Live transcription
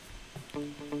Hey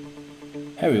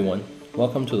everyone,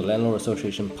 welcome to the Landlord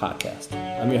Association podcast.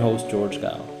 I'm your host, George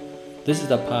Gao. This is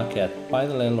a podcast by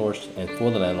the landlords and for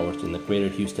the landlords in the greater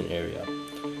Houston area.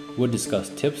 We'll discuss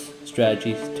tips,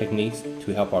 strategies, techniques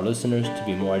to help our listeners to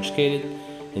be more educated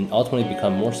and ultimately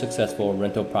become more successful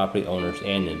rental property owners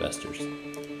and investors.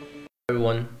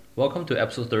 Everyone, welcome to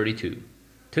episode 32.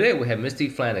 Today we have Misty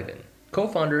Flanagan,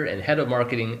 co-founder and head of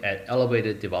marketing at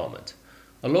Elevated Development,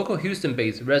 a local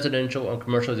Houston-based residential and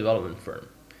commercial development firm.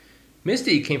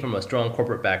 Misty came from a strong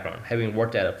corporate background, having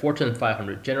worked at a Fortune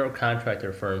 500 general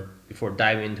contractor firm before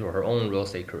diving into her own real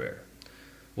estate career.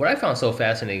 What I found so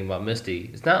fascinating about Misty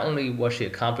is not only what she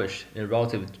accomplished in a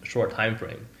relatively short time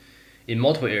frame in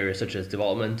multiple areas such as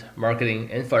development, marketing,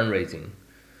 and fundraising,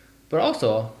 but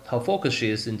also how focused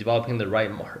she is in developing the right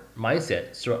mindset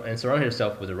and surrounding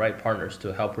herself with the right partners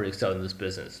to help her excel in this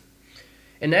business.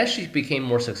 And as she became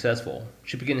more successful,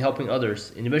 she began helping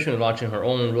others and eventually launching her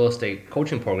own real estate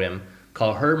coaching program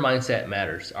called Her Mindset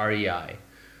Matters, REI,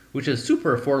 which is a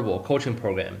super affordable coaching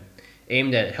program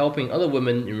aimed at helping other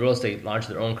women in real estate launch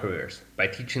their own careers by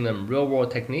teaching them real world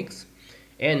techniques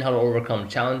and how to overcome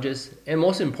challenges, and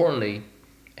most importantly,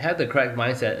 have the correct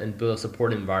mindset and build a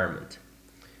supportive environment.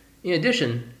 In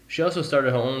addition, she also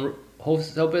started her own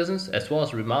wholesale business as well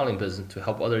as a remodeling business to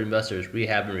help other investors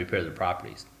rehab and repair their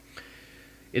properties.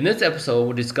 In this episode,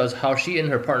 we'll discuss how she and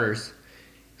her partners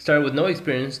started with no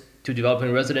experience to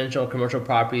developing residential and commercial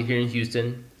property here in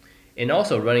Houston and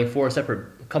also running 4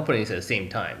 separate companies at the same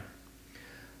time.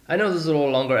 I know this is a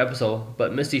little longer episode,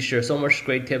 but Misty shares so much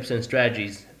great tips and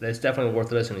strategies that it's definitely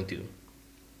worth listening to.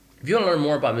 If you want to learn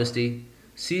more about Misty,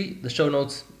 see the show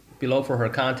notes below for her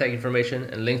contact information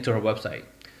and links to her website.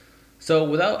 So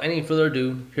without any further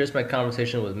ado, here's my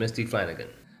conversation with Misty Flanagan.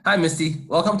 Hi, Misty.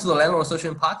 Welcome to the Landlord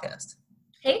Association podcast.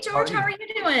 Hey, George, how are you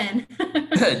doing?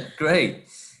 Good, great.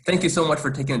 Thank you so much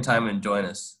for taking the time and join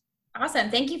us.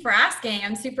 Awesome. Thank you for asking.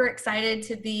 I'm super excited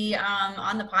to be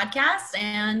on the podcast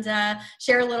and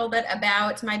share a little bit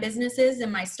about my businesses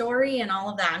and my story and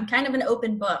all of that. I'm kind of an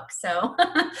open book, so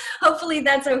hopefully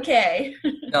that's okay.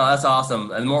 No, that's awesome.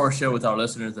 And the more we share with our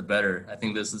listeners, the better. I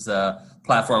think this is a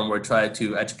platform where we try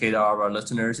to educate all of our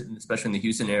listeners, especially in the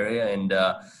Houston area. And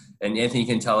anything you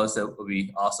can tell us, that would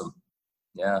be awesome.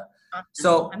 Yeah.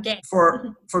 So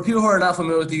for people who are not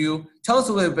familiar with you, tell us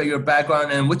a little bit about your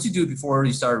background and what you do before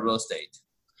you started real estate.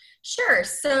 Sure.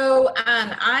 So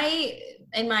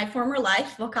in my former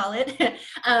life, we'll call it,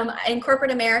 in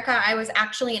corporate America, I was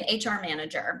actually an HR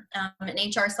manager, an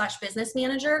HR/business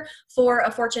manager for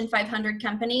a Fortune 500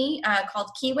 company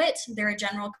called Kiewit. They're a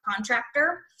general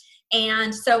contractor.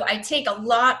 And so I take a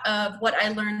lot of what I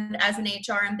learned as an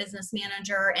HR and business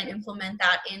manager and implement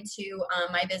that into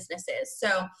my businesses.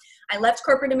 So I left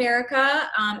corporate America.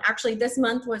 Actually, this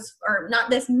month was, or not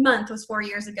this month was 4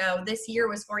 years ago. This year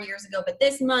was 4 years ago, but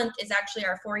this month is actually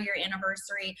our 4-year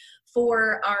anniversary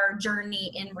for our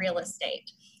journey in real estate.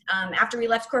 After we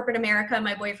left corporate America,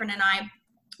 my boyfriend and I,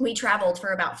 we traveled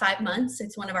for about 5 months.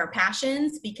 It's one of our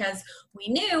passions because we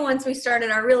knew once we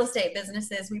started our real estate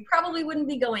businesses, we probably wouldn't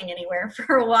be going anywhere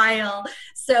for a while.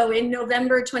 So in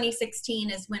November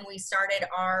 2016 is when we started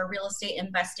our real estate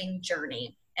investing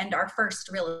journey and our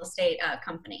first real estate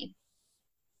company.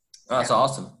 Oh, that's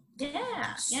awesome.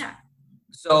 Yeah.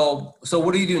 So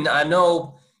what do you do now? I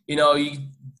know, you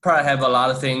probably have a lot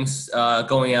of things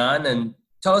going on, and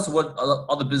tell us what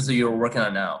all the business you're working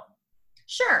on now.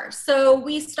 Sure. So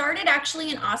we started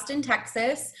actually in Austin,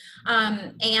 Texas,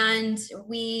 and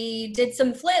we did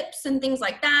some flips and things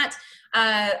like that.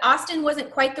 Austin wasn't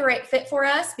quite the right fit for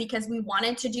us because we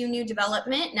wanted to do new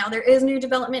development. Now there is new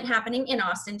development happening in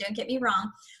Austin, don't get me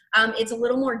wrong. It's a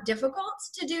little more difficult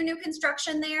to do new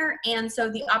construction there. And so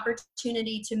the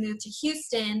opportunity to move to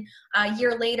Houston a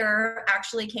year later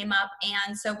actually came up.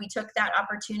 And so we took that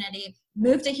opportunity,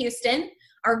 moved to Houston.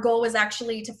 Our goal was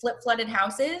actually to flip flooded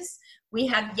houses. We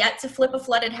have yet to flip a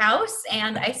flooded house,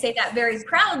 and I say that very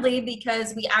proudly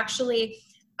because we actually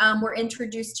were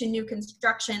introduced to new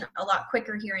construction a lot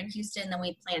quicker here in Houston than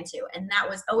we planned to, and that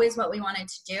was always what we wanted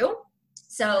to do.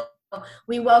 So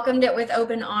we welcomed it with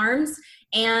open arms,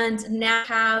 and now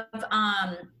have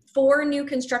 4 new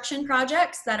construction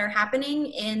projects that are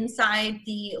happening inside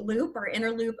the loop or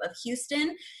inner loop of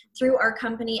Houston through our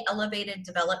company Elevated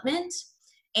Development.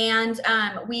 And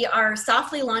we are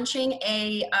softly launching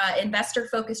a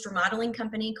investor-focused remodeling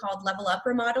company called Level Up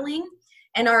Remodeling.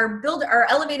 And our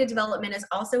Elevated Development is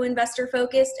also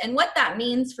investor-focused. And what that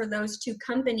means for those 2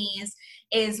 companies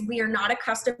is we are not a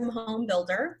custom home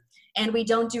builder, and we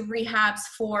don't do rehabs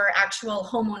for actual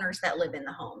homeowners that live in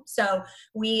the home. So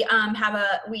we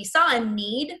saw a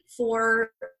need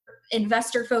for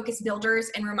investor focused builders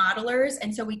and remodelers.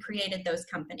 And so we created those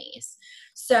companies.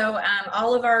 So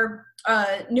all of our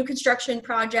new construction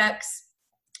projects,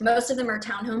 most of them are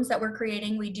townhomes that we're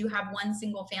creating. We do have one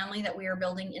single family that we are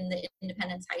building in the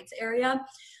Independence Heights area.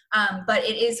 But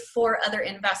it is for other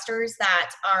investors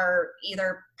that are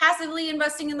either passively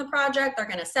investing in the project, they're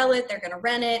going to sell it, they're going to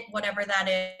rent it, whatever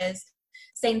that is.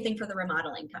 Same thing for the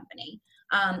remodeling company.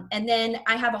 And then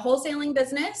I have a wholesaling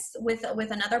business with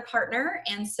another partner.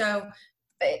 And so,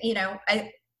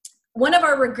 one of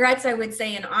our regrets, I would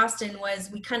say, in Austin was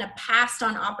we kind of passed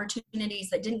on opportunities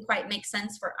that didn't quite make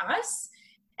sense for us.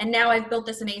 And now I've built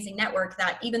this amazing network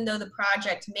that even though the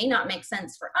project may not make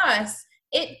sense for us,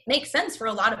 it makes sense for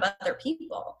a lot of other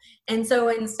people. And so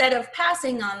instead of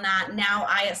passing on that, now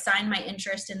I assign my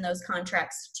interest in those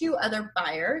contracts to other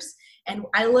buyers. And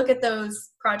I look at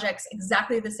those projects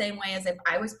exactly the same way as if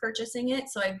I was purchasing it.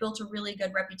 So I've built a really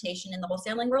good reputation in the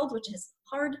wholesaling world, which is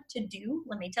hard to do,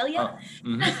 let me tell you.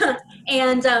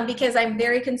 And because I'm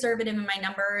very conservative in my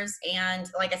numbers.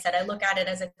 And like I said, I look at it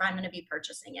as if I'm going to be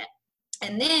purchasing it.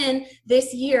 And then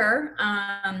this year,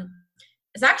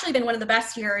 it's actually been one of the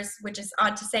best years, which is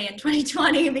odd to say in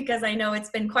 2020 because I know it's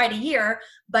been quite a year,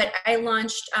 but I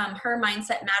launched Her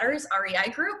Mindset Matters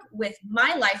REI group with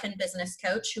my life and business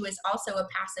coach, who is also a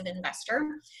passive investor.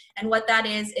 And what that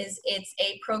is it's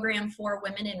a program for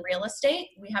women in real estate.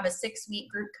 We have a 6-week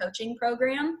group coaching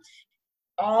program.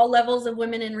 All levels of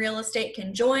women in real estate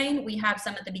can join. We have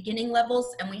some at the beginning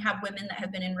levels, and we have women that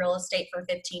have been in real estate for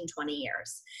 15, 20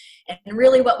 years. And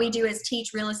really what we do is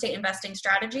teach real estate investing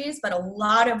strategies, but a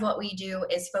lot of what we do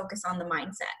is focus on the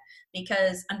mindset,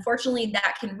 because unfortunately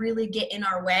that can really get in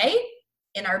our way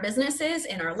in our businesses,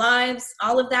 in our lives,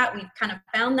 all of that. We've kind of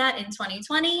found that in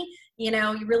 2020.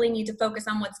 You really need to focus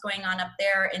on what's going on up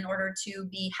there in order to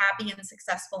be happy and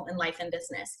successful in life and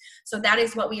business. So that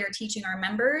is what we are teaching our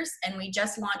members. And we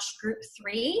just launched group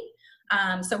 3.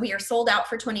 So we are sold out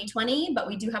for 2020, but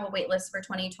we do have a wait list for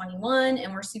 2021.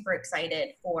 And we're super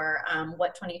excited for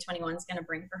what 2021 is going to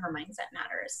bring for Her Mindset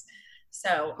Matters.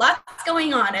 So lots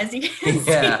going on, as you can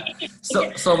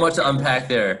see. So much to unpack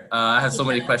there. I have so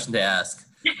many questions to ask.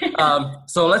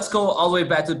 So let's go all the way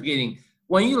back to the beginning.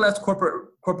 When you left corporate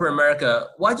America,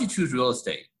 why did you choose real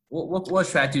estate? What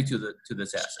attracted you to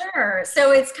this asset? Sure.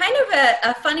 So it's kind of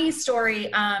a funny story.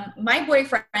 My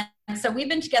boyfriend, so we've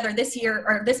been together this year,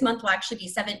 or this month will actually be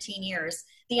 17 years.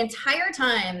 The entire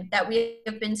time that we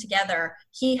have been together,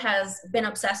 he has been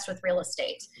obsessed with real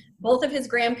estate. Both of his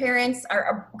grandparents,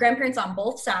 or grandparents on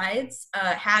both sides,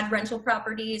 had rental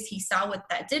properties. He saw what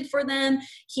that did for them.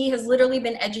 He has literally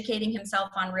been educating himself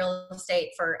on real estate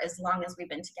for as long as we've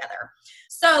been together.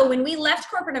 So when we left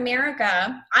corporate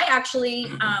America, I actually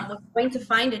was going to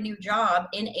find a new job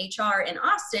in HR in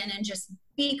Austin and just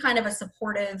be kind of a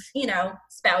supportive,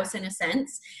 spouse in a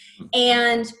sense.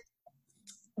 And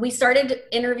we started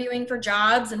interviewing for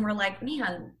jobs, and we're like,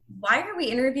 man, why are we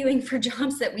interviewing for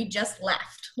jobs that we just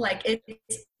left? Like,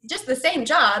 it's just the same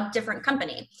job, different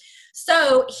company.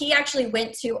 So he actually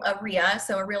went to a REIA,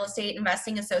 so a Real Estate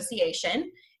Investing Association,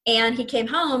 and he came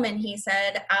home and he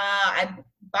said, I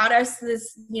bought us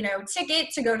this,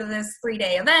 ticket to go to this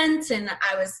 3-day event. And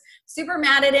I was super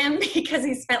mad at him because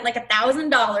he spent like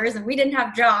 $1,000 and we didn't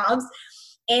have jobs.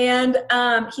 And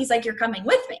he's like, you're coming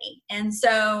with me. And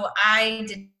so I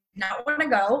did not want to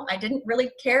go. I didn't really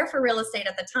care for real estate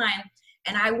at the time.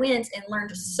 And I went and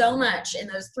learned so much in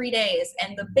those 3 days.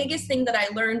 And the biggest thing that I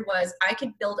learned was I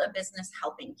could build a business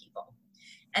helping people.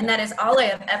 And that is all I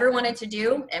have ever wanted to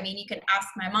do. I mean, you can ask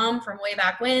my mom from way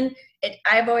back when.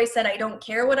 I've always said, I don't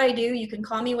care what I do. You can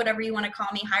call me whatever you want to call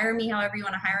me, hire me however you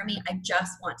want to hire me. I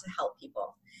just want to help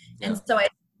people. And so I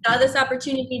saw this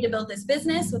opportunity to build this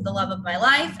business with the love of my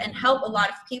life and help a lot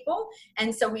of people.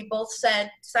 And so we both said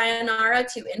sayonara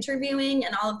to interviewing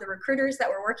and all of the recruiters that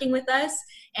were working with us.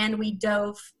 And we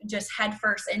dove just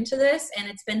headfirst into this. And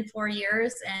it's been 4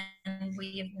 years and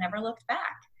we've never looked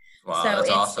back. Wow, so that's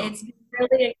awesome. It's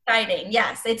really exciting.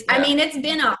 Yes. I mean, it's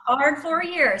been a hard 4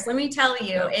 years. Let me tell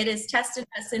you, it has tested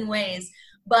us in ways,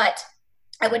 but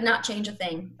I would not change a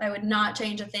thing. I would not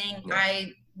change a thing. Yeah.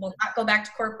 I will not go back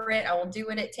to corporate. I will do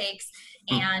what it takes.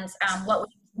 And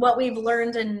what we've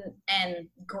learned and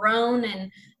grown,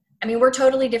 and I mean, we're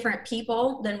totally different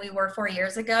people than we were 4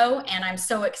 years ago. And I'm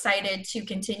so excited to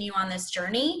continue on this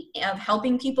journey of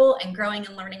helping people and growing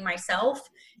and learning myself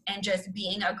and just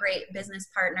being a great business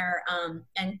partner.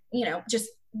 And, just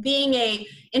being a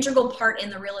integral part in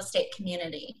the real estate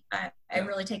community. I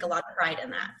really take a lot of pride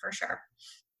in that, for sure.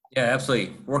 Yeah,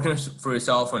 absolutely. Working for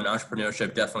yourself and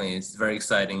entrepreneurship definitely is very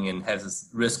exciting and has its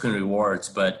risk and rewards.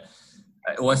 But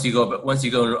once you go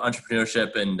into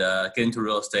entrepreneurship and get into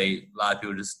real estate, a lot of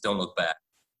people just don't look back.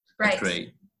 Right. That's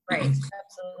great. Right.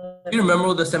 Absolutely. Do you remember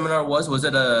what the seminar was? Was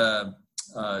it a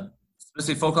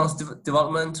specific focus on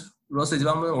development, real estate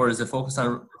development, or is it focused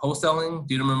on wholesaling?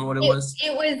 Do you remember what it was?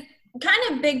 It was kind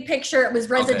of big picture. It was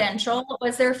residential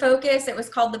was their focus. It was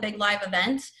called the Big Live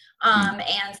Event.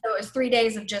 And so it was 3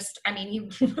 days of just, I mean,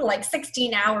 like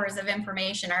 16 hours of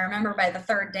information. I remember by the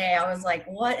third day, I was like,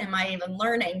 what am I even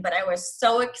learning? But I was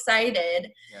so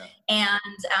excited. Yeah.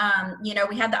 And, you know,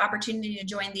 we had the opportunity to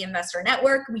join the investor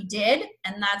network. We did.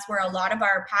 And that's where a lot of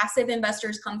our passive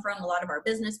investors come from. A lot of our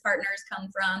business partners come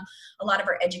from. A lot of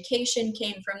our education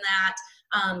came from that.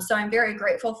 So I'm very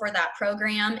grateful for that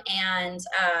program. And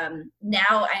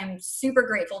now I'm super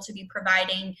grateful to be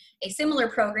providing a similar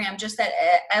program, just at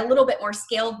a little bit more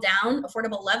scaled down,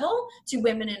 affordable level to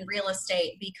women in real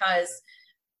estate, because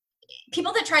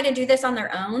people that try to do this on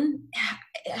their own,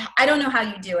 I don't know how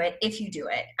you do it if you do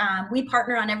it. We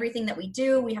partner on everything that we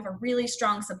do. We have a really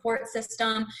strong support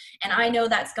system. And I know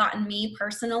that's gotten me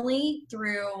personally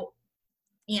through,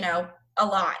 you know, a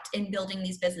lot in building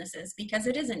these businesses, because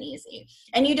it isn't easy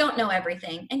and you don't know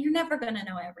everything and you're never going to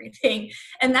know everything,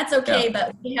 and that's okay. Yeah.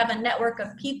 But we have a network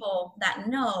of people that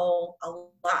know a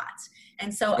lot.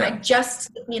 And so I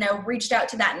just, you know, reached out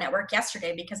to that network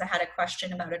yesterday because I had a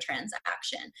question about a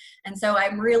transaction. And so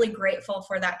I'm really grateful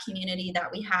for that community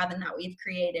that we have and that we've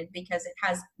created, because it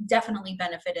has definitely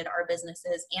benefited our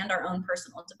businesses and our own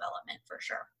personal development for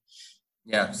sure.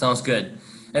 Yeah, sounds good.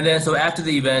 And then, so after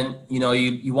the event, you know,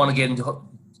 you want to get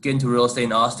into real estate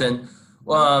in Austin.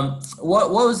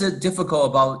 What was it difficult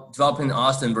about developing in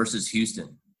Austin versus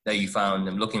Houston that you found,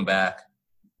 and looking back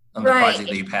on the project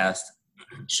that you passed?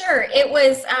 Sure. It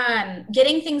was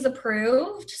getting things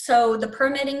approved. So the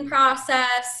permitting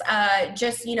process,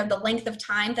 just, you know, the length of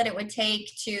time that it would take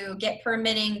to get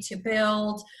permitting, to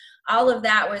build, all of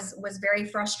that was very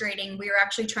frustrating. We were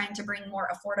actually trying to bring more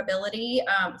affordability,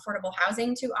 affordable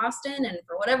housing to Austin. And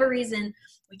for whatever reason,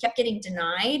 we kept getting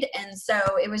denied. And so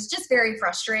it was just very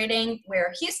frustrating.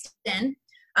 Where Houston,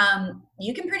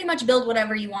 you can pretty much build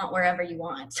whatever you want, wherever you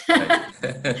want. So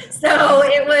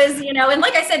it was, you know, and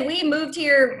like I said, we moved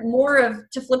here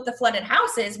to flip the flooded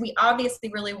houses. We obviously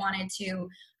really wanted to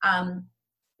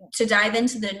dive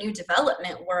into the new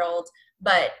development world,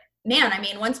 but man, I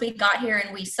mean, once we got here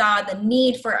and we saw the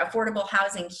need for affordable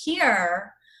housing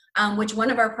here, which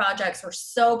one of our projects we're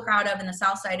so proud of in the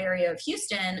South Side area of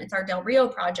Houston, it's our Del Rio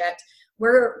project.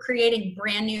 We're creating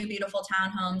brand new, beautiful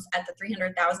townhomes at the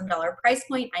 $300,000 price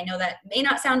point. I know that may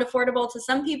not sound affordable to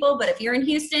some people, but if you're in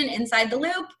Houston, inside the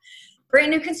loop,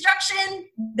 brand new construction,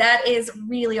 that is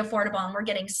really affordable. And we're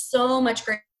getting so much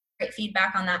great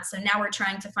feedback on that. So now we're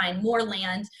trying to find more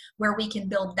land where we can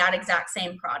build that exact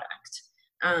same product.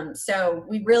 So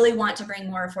we really want to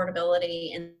bring more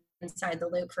affordability inside the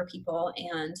loop for people.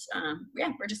 And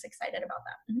we're just excited about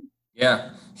that. Mm-hmm.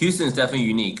 Yeah, Houston is definitely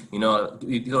unique. You know,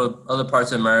 you go to other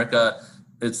parts of America,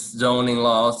 it's zoning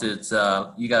laws. It's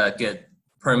you got to get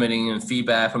permitting and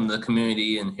feedback from the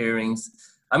community and hearings.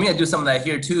 I mean, I do some of that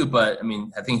here too, but I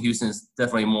mean, I think Houston is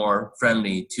definitely more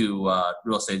friendly to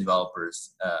real estate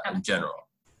developers in general.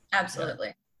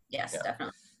 Absolutely. Yeah. Yes,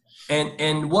 definitely.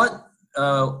 And what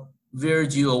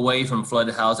veered you away from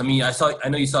flooded house? I mean, I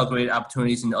know you saw great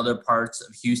opportunities in other parts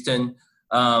of Houston.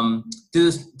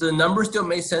 Do the numbers still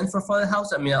make sense for flooded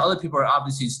house? I mean, other people are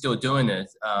obviously still doing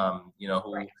it. You know,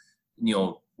 who, you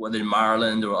know, whether in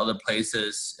Maryland or other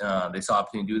places, they saw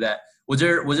opportunity to do that. Was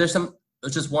there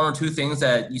just one or two things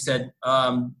that you said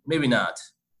maybe not?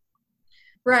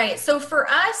 Right. So for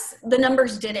us, the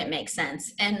numbers didn't make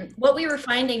sense, and what we were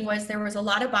finding was there was a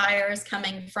lot of buyers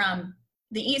coming from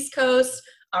the East Coast,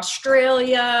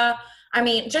 Australia, I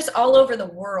mean, just all over the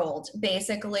world,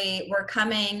 basically, were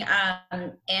coming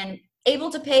and able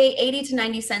to pay 80 to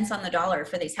 90 cents on the dollar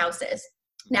for these houses.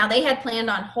 Now, they had planned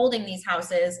on holding these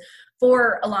houses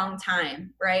for a long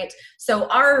time, right? So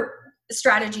our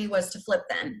strategy was to flip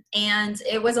them. And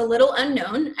it was a little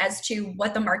unknown as to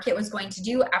what the market was going to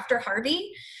do after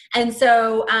Harvey. And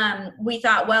so we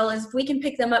thought, well, if we can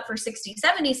pick them up for 60,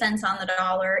 70 cents on the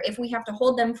dollar, if we have to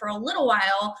hold them for a little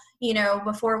while, you know,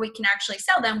 before we can actually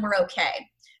sell them, we're okay.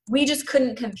 We just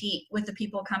couldn't compete with the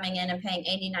people coming in and paying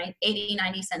 80,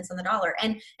 90 cents on the dollar.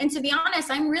 And to be honest,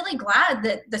 I'm really glad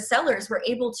that the sellers were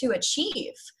able to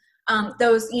achieve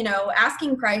those, you know,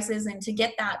 asking prices and to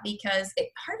get that, because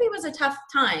Harvey was a tough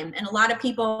time. And a lot of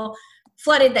people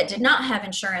flooded that did not have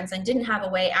insurance and didn't have a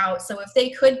way out. So if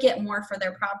they could get more for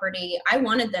their property, I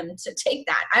wanted them to take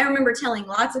that. I remember telling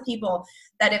lots of people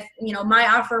that if, you know, my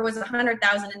offer was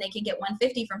 100,000 and they could get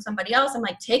 150 from somebody else, I'm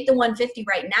like, take the 150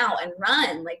 right now and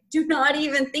run. Like, do not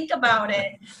even think about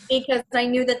it, because I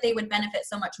knew that they would benefit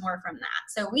so much more from that.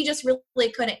 So we just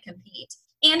really couldn't compete.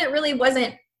 And it really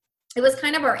wasn't, it was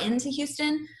kind of our into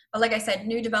Houston. But like I said,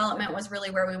 new development was really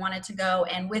where we wanted to go.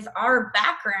 And with our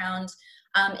background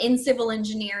in civil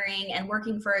engineering and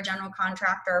working for a general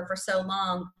contractor for so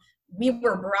long, we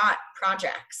were brought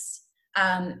projects.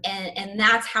 And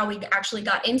that's how we actually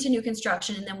got into new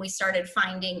construction. And then we started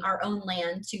finding our own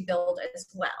land to build as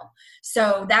well.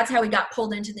 So that's how we got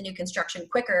pulled into the new construction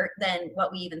quicker than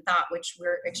what we even thought, which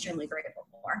we're extremely grateful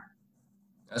for.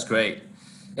 That's great.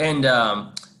 And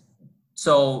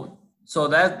so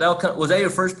that was that your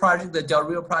first project, the Del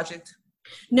Rio project?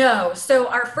 No. So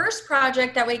our first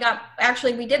project that we got,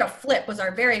 actually we did a flip, was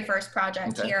our very first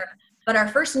project here. But our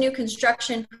first new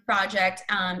construction project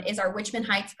is our Wichman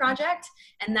Heights project.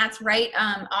 And that's right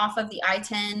off of the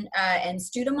I-10 and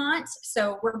Studemont.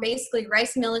 So we're basically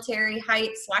Rice Military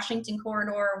Heights, Washington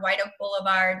Corridor, White Oak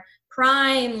Boulevard,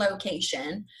 prime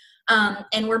location.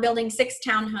 And we're building 6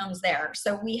 townhomes there.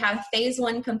 So we have phase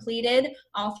 1 completed.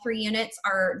 All 3 units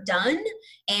are done,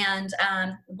 and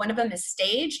one of them is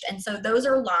staged. And so those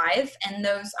are live, and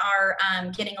those are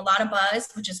getting a lot of buzz,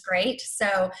 which is great.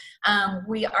 So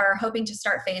we are hoping to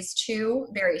start phase 2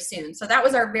 very soon. So that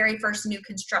was our very first new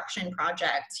construction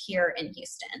project here in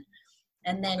Houston.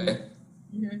 And then,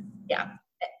 yeah.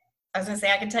 I was gonna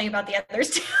say, I can tell you about the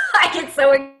others too. I get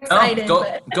so excited.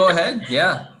 Go ahead.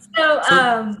 Yeah.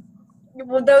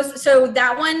 So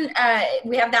that one,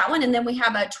 we have that one, and then we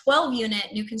have a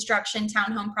 12-unit new construction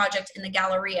townhome project in the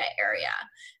Galleria area,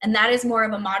 and that is more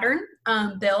of a modern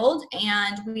build.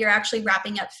 And we are actually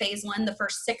wrapping up phase 1, the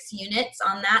first 6 units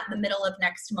on that, the middle of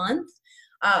next month.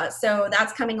 So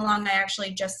that's coming along. I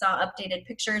actually just saw updated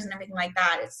pictures and everything like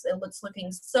that. It's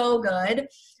looking so good.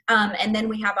 And then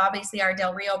we have obviously our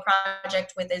Del Rio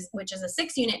project, which is a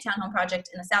 6-unit townhome project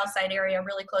in the South Side area,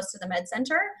 really close to the Med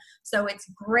Center. So it's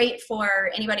great for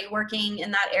anybody working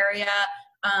in that area.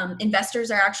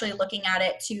 Investors are actually looking at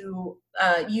it to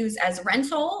use as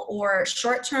rental or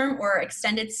short-term or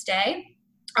extended stay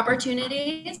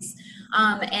opportunities.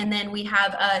 And then we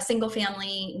have a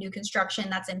single-family new construction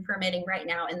that's in permitting right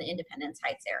now in the Independence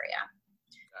Heights area.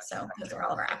 So those are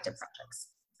all of our active projects.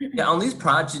 Yeah, on these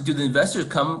projects, do the investors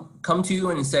come to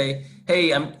you and say,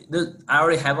 "Hey, I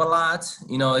already have a lot.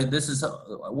 You know, this is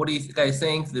what do you guys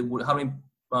think? How many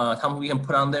we can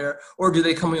put on there?" Or do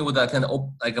they come in with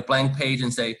like a blank page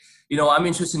and say, "You know, I'm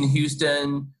interested in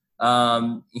Houston.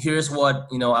 Here's what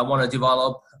I want to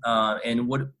develop." And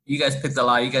what you guys pick the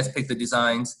lot, you guys pick the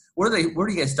designs. Where do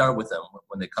you guys start with them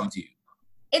when they come to you?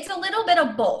 It's a little bit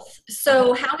of both.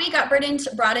 So how we got brought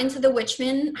into the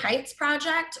Wichman Heights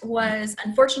project was,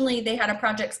 unfortunately, they had a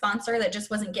project sponsor that just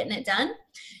wasn't getting it done.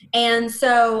 And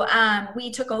so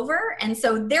we took over. And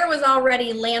so there was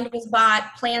already, land was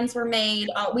bought, plans were made,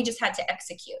 we just had to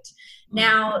execute.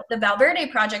 Now, the Valverde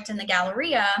project in the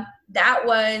Galleria, that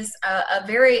was a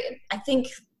very, I think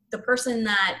the person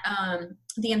that,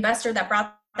 the investor that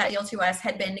brought that deal to us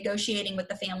had been negotiating with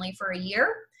the family for a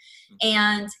year.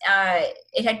 And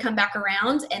it had come back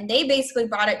around, and they basically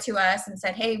brought it to us and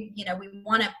said, "Hey, we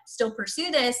want to still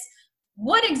pursue this.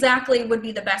 What exactly would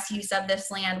be the best use of this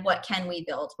land? What can we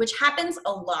build?" Which happens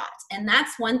a lot. And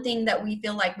that's one thing that we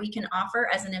feel like we can offer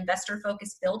as an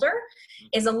investor-focused builder,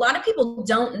 is a lot of people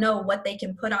don't know what they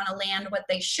can put on a land, what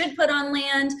they should put on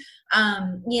land,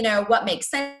 what makes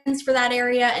sense for that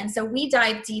area. And so we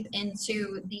dive deep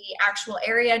into the actual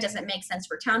area. Does it make sense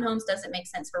for townhomes? Does it make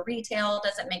sense for retail?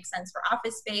 Does it make sense for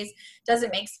office space? Does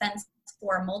it make sense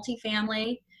for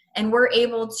multifamily? And we're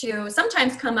able to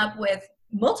sometimes come up with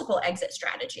multiple exit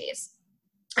strategies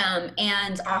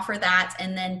and offer that.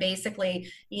 And then basically,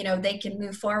 they can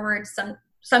move forward.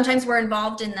 Sometimes we're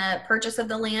involved in the purchase of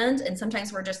the land, and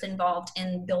sometimes we're just involved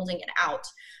in building it out.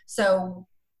 So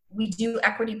we do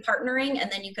equity partnering,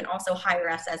 and then you can also hire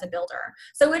us as a builder.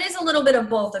 So it is a little bit of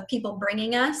both, of people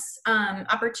bringing us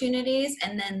opportunities,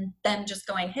 and then them just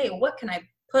going, "Hey, what can I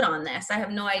put on this? I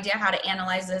have no idea how to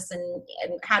analyze this and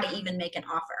how to even make an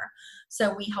offer."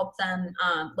 So we help them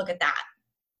look at that.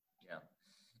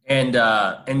 And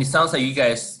it sounds like you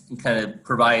guys kind of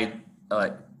provide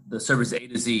the service A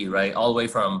to Z, right? All the way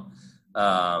from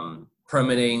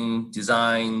permitting,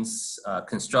 designs,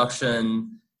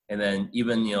 construction, and then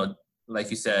even like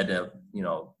you said,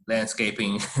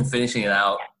 landscaping, finishing it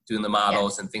out, doing the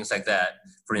models and things like that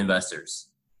for investors.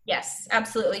 Yes,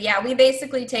 absolutely. Yeah, we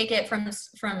basically take it from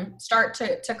start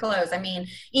to close. I mean,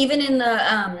 even in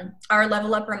the our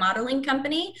Level Up remodeling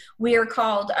company, we are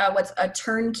called what's a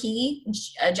turnkey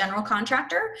general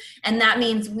contractor, and that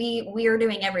means we are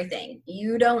doing everything.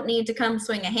 You don't need to come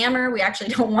swing a hammer. We actually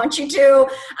don't want you to.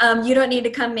 You don't need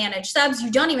to come manage subs. You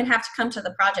don't even have to come to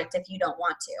the project if you don't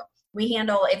want to. We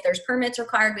handle, if there's permits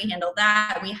required, we handle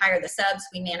that. We hire the subs.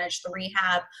 We manage the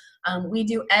rehab. We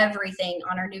do everything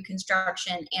on our new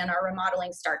construction and our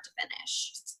remodeling start to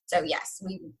finish. So yes,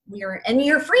 we are, and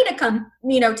you're free to come,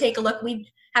 take a look. We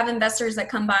have investors that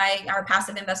come by, our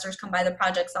passive investors come by the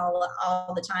projects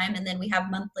all the time. And then we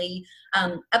have monthly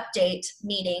update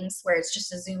meetings where it's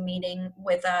just a Zoom meeting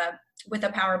with a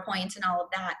PowerPoint and all of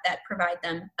that provide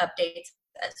them updates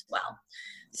as well.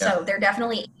 Yeah. So they're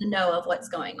definitely in the know of what's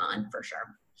going on for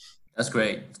sure. That's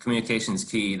great. Communication is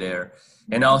key there.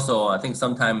 And also, I think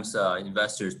sometimes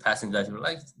investors, passive investors,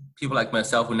 like people like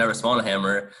myself who never swung a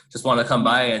hammer, just want to come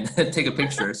by and take a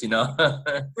pictures,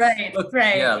 Right, Look,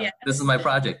 right. Yeah, this is my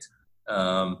project.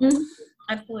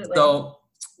 Absolutely. So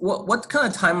what kind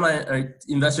of timeline are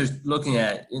investors looking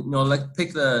at? Like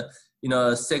pick the,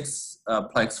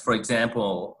 sixplex, for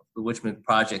example, the Witchman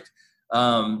project.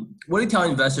 What do you tell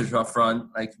investors up front?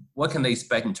 Like, what can they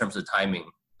expect in terms of timing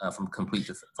from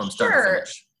start to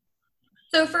finish?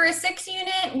 So for a 6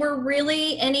 unit, we're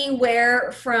really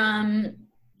anywhere from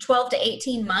 12 to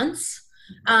 18 months.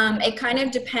 It kind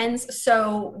of depends.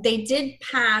 So they did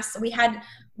pass, we had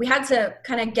to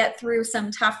kind of get through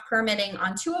some tough permitting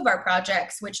on 2 of our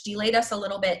projects, which delayed us a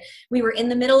little bit. We were in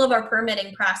the middle of our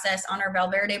permitting process on our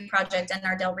Valverde project and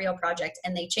our Del Rio project,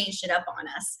 and they changed it up on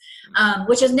us,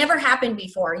 which has never happened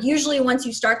before. Usually once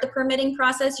you start the permitting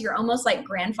process, you're almost like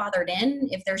grandfathered in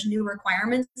if there's new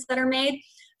requirements that are made.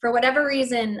 For whatever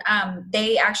reason,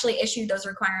 they actually issued those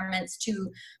requirements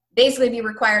to basically be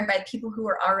required by people who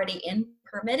are already in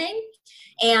permitting.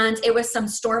 And it was some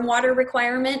stormwater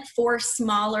requirement for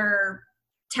smaller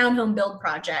townhome build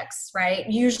projects, right?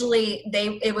 Usually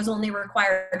it was only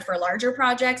required for larger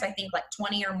projects, I think like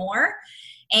 20 or more.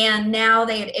 And now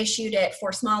they had issued it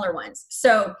for smaller ones.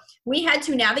 So we had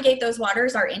to navigate those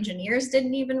waters. Our engineers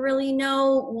didn't even really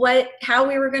know how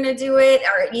we were going to do it,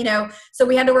 or, so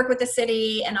we had to work with the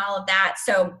city and all of that.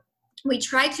 So we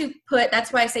try to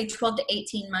that's why I say 12 to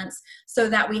 18 months, so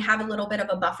that we have a little bit of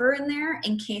a buffer in there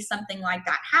in case something like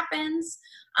that happens.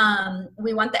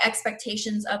 We want the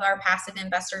expectations of our passive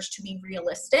investors to be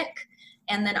realistic.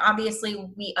 And then obviously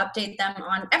we update them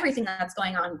on everything that's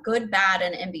going on, good, bad,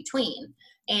 and in between.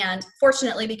 And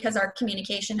fortunately, because our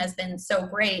communication has been so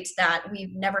great, that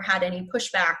we've never had any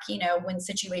pushback, when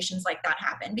situations like that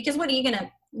happen. Because what are you going to,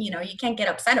 you can't get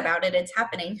upset about it. It's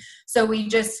happening. So we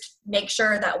just make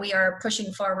sure that we are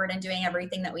pushing forward and doing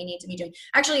everything that we need to be doing.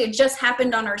 Actually, it just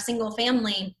happened on our single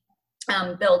family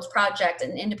build project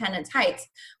in Independence Heights.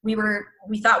 We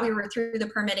thought we were through the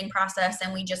permitting process,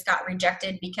 and we just got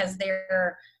rejected because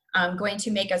they're going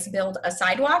to make us build a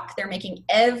sidewalk. They're making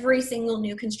every single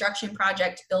new construction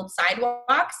project build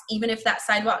sidewalks, even if that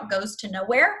sidewalk goes to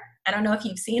nowhere. I don't know if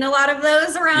you've seen a lot of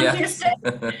those around Houston.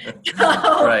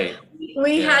 So right.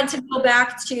 We had to go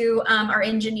back to our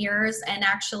engineers and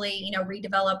actually,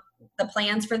 redevelop the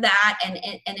plans for that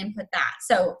and input that.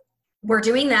 So we're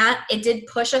doing that. It did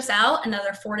push us out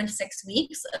another 4 to 6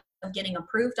 weeks of getting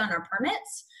approved on our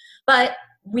permits, but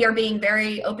we are being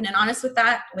very open and honest with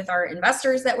that, with our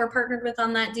investors that we're partnered with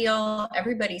on that deal.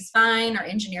 Everybody's fine. Our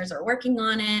engineers are working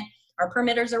on it. Our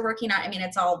permitters are working on it. I mean,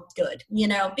 it's all good,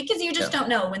 because you just don't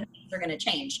know when things are going to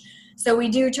change. So we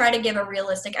do try to give a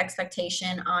realistic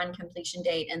expectation on completion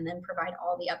date and then provide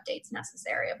all the updates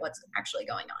necessary of what's actually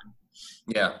going on.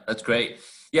 Yeah, that's great.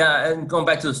 Yeah, and going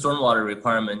back to the stormwater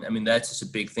requirement, I mean, that's just a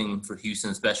big thing for Houston,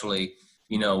 especially,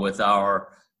 with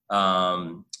our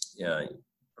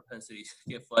propensity to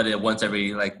get flooded once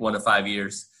every 1 to 5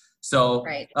 years. So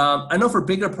right. I know for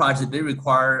bigger projects, they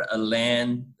require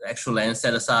extra land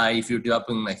set aside. If you're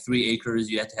developing 3 acres,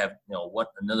 you have to have,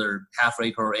 another half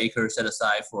acre or acre set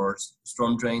aside for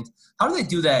storm drains. How do they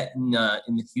do that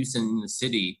in Houston, in the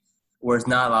city, where it's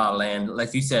not a lot of land?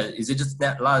 Like you said, is it just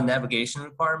a lot of navigation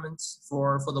requirements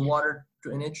for the water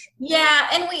drainage? Yeah,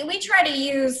 and we try to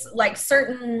use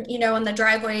certain, in the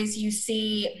driveways you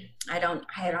see, I don't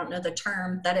know the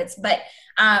term that it's, but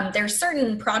there's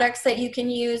certain products that you can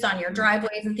use on your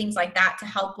driveways and things like that to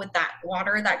help with that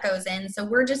water that goes in. So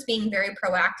we're just being very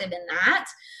proactive in that,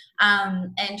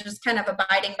 and just kind of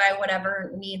abiding by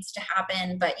whatever needs to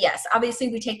happen. But yes, obviously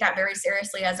we take that very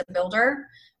seriously as a builder.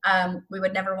 We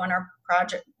would never want our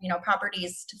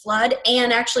properties to flood.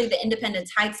 And actually the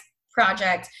Independence Heights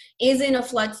project is in a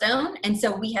flood zone, and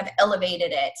so we have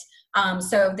elevated it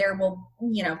So there will,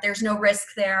 there's no risk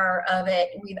there of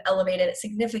it. We've elevated it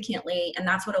significantly. And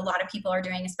that's what a lot of people are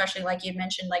doing, especially like you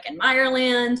mentioned, like in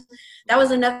Meyerland. That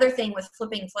was another thing with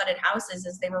flipping flooded houses,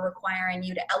 is they were requiring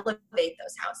you to elevate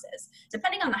those houses.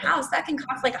 Depending on the house, that can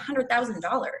cost like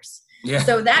 $100,000. Yeah.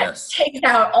 So that takes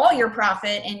out all your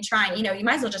profit in trying, you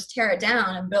might as well just tear it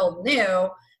down and build new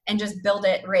and just build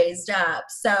it raised up.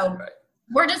 So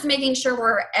we're just making sure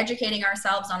we're educating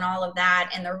ourselves on all of that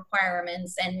and the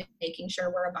requirements, and making sure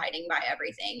we're abiding by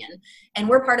everything. And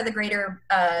we're part of the Greater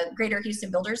Houston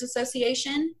Builders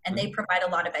Association, and they provide a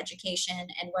lot of education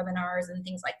and webinars and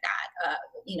things like that,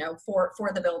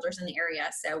 for the builders in the area.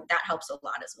 So that helps a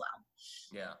lot as well.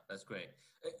 Yeah, that's great.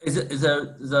 Is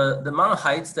the amount of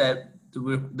heights that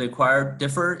they require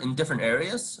differ in different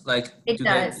areas? Like it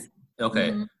does. Okay.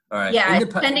 Mm-hmm. All right. Yeah,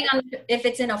 depending on if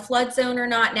it's in a flood zone or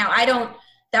not. Now,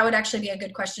 that would actually be a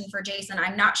good question for Jason.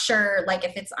 I'm not sure, like,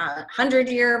 if it's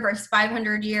 100-year versus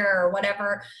 500-year or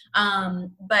whatever,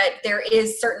 but there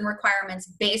is certain requirements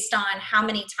based on how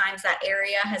many times that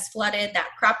area has flooded, that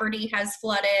property has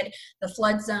flooded, the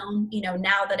flood zone,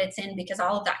 now that it's in, because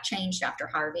all of that changed after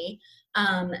Harvey.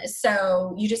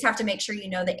 So you just have to make sure you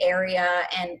know the area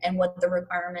and what the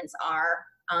requirements are.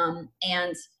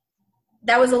 And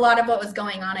that was a lot of what was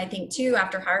going on, I think, too,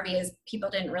 after Harvey, is people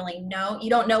didn't really know. You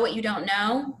don't know what you don't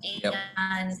know.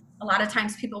 And a lot of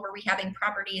times people were rehabbing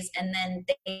properties and then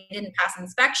they didn't pass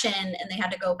inspection and they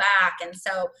had to go back. And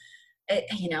so, I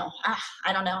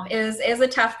don't know. It was a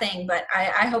tough thing, but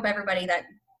I hope everybody that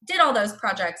did all those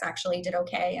projects actually did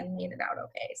okay and made it out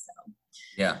okay. So.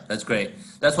 Yeah, that's great.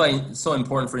 That's why it's so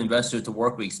important for investors to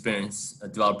work with experienced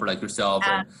developer like yourself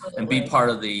and be part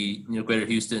of the Greater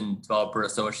Houston Developer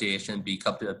Association, be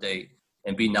up to date,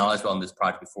 and be knowledgeable on this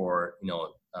project before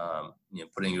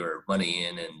putting your money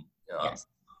in and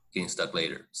getting stuck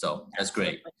later. So that's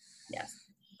great. Yes.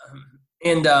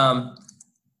 And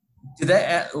did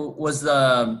that was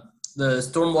the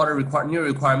stormwater new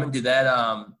requirement? Did that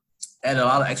add a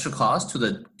lot of extra cost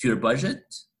to your budget?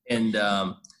 And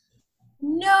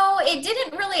no, it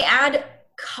didn't really add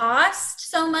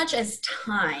cost so much as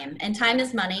time, and time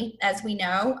is money, as we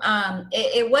know.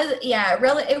 It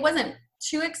wasn't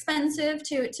too expensive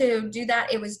to do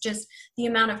that. It was just the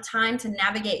amount of time to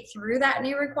navigate through that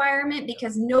new requirement,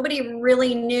 because nobody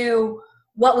really knew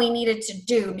what we needed to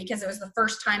do, because it was the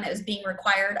first time it was being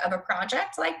required of a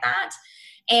project like that.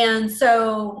 And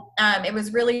so it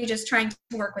was really just trying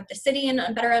to work with the city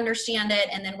and better understand it,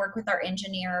 and then work with our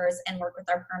engineers and work with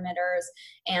our permitters.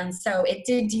 And so it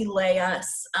did delay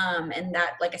us. And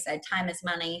that, like I said, time is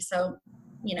money. So,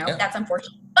 that's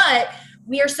unfortunate. But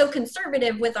we are so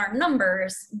conservative with our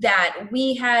numbers that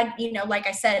we had, like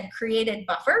I said, created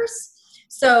buffers.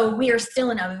 So we are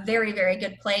still in a very, very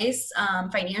good place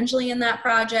financially in that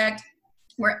project.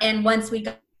 And once we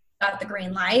got the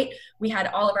green light, we had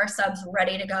all of our subs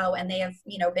ready to go, and they have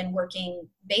been working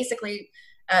basically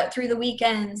through the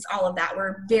weekends, all of that.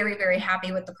 We're very, very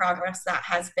happy with the progress that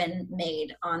has been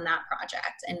made on that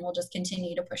project, and we'll just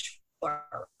continue to push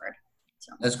forward.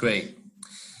 So. That's great.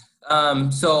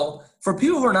 So for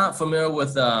people who are not familiar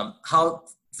with how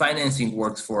financing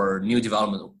works for new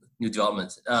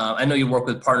developments, I know you work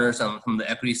with partners from the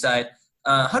equity side.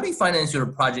 How do you finance your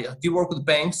project? Do you work with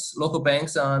banks, local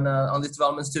banks on these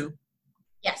developments too?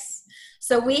 Yes.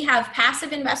 So we have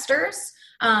passive investors,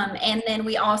 and then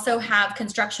we also have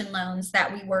construction loans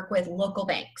that we work with local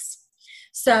banks.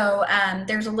 So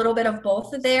there's a little bit of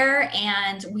both there,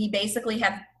 and we basically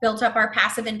have built up our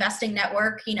passive investing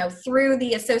network, through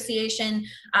the association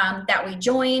that we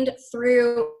joined,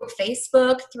 through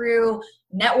Facebook, through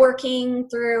networking,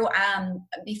 through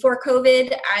before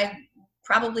COVID, I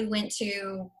probably went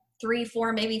to 3,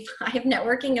 4, maybe 5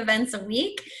 networking events a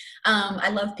week. I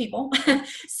love people.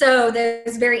 So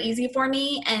that's very easy for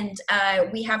me. And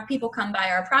we have people come by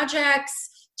our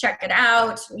projects, check it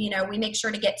out. We make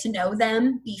sure to get to know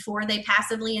them before they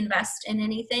passively invest in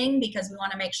anything, because we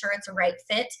want to make sure it's a right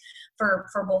fit for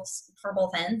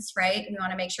both ends, right? We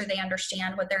want to make sure they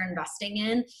understand what they're investing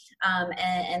in,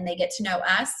 and they get to know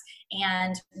us.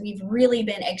 And we've really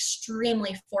been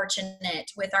extremely fortunate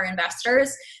with our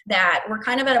investors that we're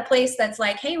kind of at a place that's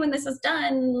like, hey, when this is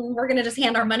done, we're going to just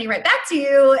hand our money right back to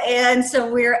you. And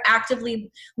so we're actively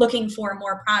looking for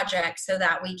more projects so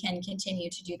that we can continue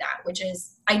to do that, which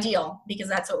is ideal, because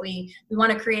that's what we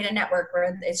want to create a network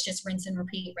where it's just rinse and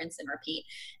repeat.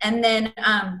 And then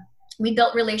we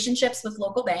built relationships with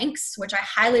local banks, which I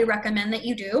highly recommend that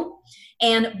you do.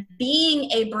 And being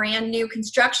a brand new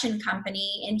construction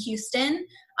company in Houston,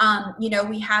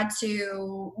 we had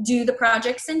to do the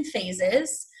projects in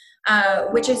phases.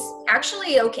 which is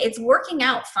actually okay. It's working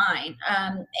out fine.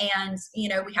 And,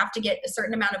 we have to get a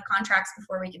certain amount of contracts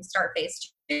before we can start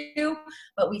phase 2,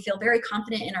 but we feel very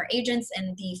confident in our agents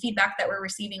and the feedback that we're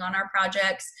receiving on our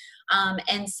projects.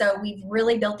 And so we've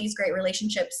really built these great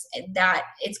relationships that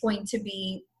it's going to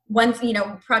be once,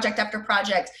 project after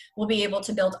project, we'll be able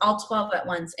to build all 12 at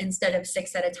once instead of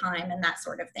 6 at a time and that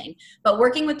sort of thing. But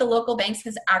working with the local banks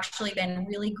has actually been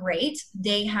really great.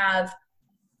 They have,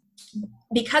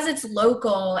 because it's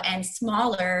local and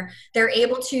smaller, they're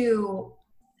able to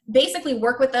basically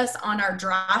work with us on our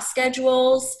draw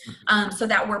schedules, so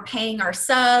that we're paying our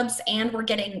subs and we're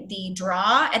getting the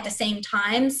draw at the same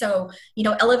time. So,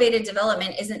 elevated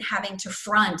development isn't having to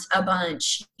front a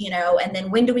bunch, and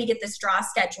then when do we get this draw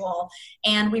schedule?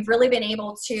 And we've really been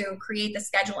able to create the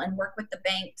schedule and work with the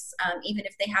banks, even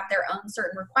if they have their own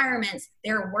certain requirements,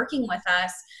 they're working with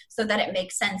us so that it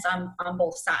makes sense on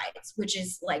both sides, which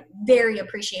is like very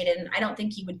appreciated. And I don't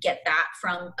think you would get that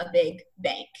from a big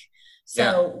bank.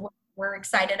 So we're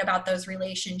excited about those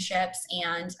relationships,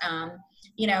 and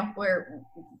we're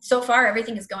so far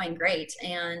everything is going great,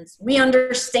 and we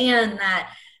understand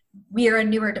that we are a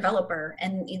newer developer,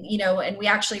 and and we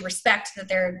actually respect that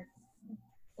they're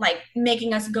like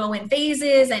making us go in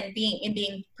phases and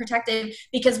being protective,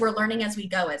 because we're learning as we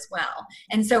go as well.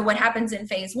 And so what happens in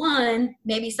phase 1,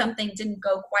 maybe something didn't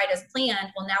go quite as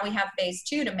planned. Well, now we have phase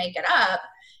 2 to make it up.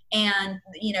 And,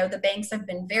 the banks have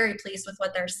been very pleased with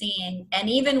what they're seeing. And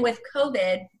even with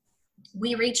COVID,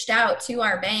 we reached out to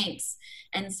our banks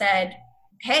and said,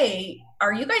 hey,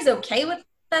 are you guys okay with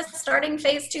us starting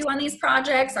phase 2 on these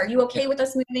projects? Are you okay with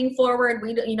us moving forward?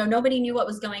 Nobody knew what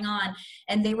was going on.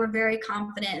 And they were very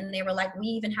confident. And they were like, we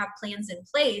even have plans in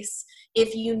place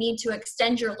if you need to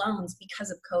extend your loans because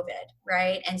of COVID,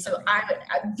 right? And so I'm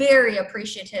very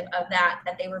appreciative of that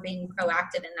they were being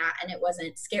proactive in that, and it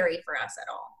wasn't scary for us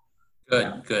at all.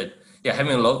 Good. Yeah,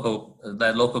 having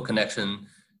that local connection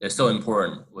is so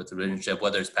important with the relationship,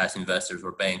 whether it's passive investors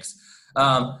or banks.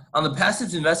 On the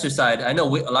passive investor side, I know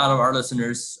a lot of our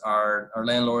listeners are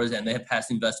landlords, and they have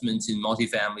passive investments in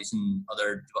multifamilies and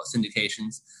other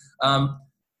syndications.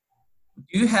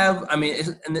 Do you have?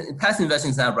 And passive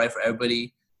investing is not right for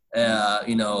everybody.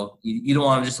 You don't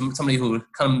want just somebody who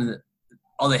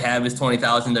all they have is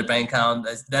 $20,000 in their bank account.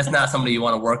 That's not somebody you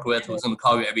want to work with, who's going to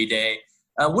call you every day.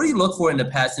 What do you look for in a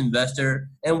passive investor,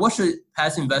 and what should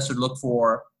passive investor look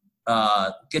for?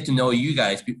 Get to know you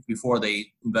guys before they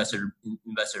invest their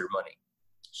money.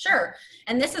 Sure.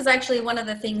 And this is actually one of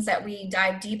the things that we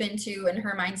dive deep into in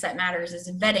Her Mindset Matters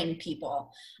is vetting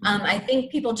people. I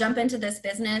think people jump into this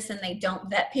business and they don't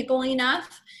vet people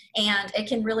enough, and it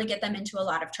can really get them into a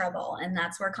lot of trouble. And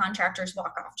that's where contractors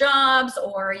walk off jobs,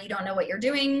 or you don't know what you're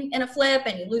doing in a flip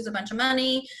and you lose a bunch of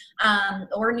money,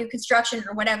 or new construction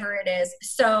or whatever it is.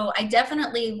 So I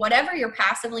definitely, whatever you're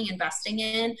passively investing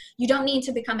in, you don't need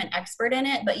to become an expert in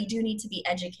it, but you do need to be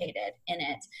educated in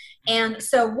it. And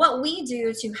so what we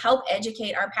do to help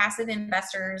educate our passive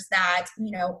investors that,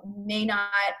 may not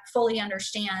fully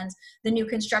understand the new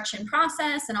construction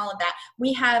process and all of that,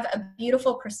 we have a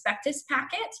beautiful prospectus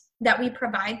packet that we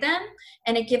provide them,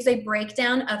 and it gives a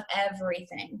breakdown of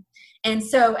everything. And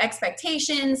so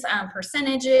expectations,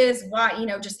 percentages,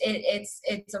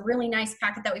 it's a really nice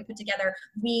packet that we put together.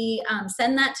 We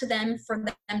send that to them for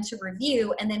them to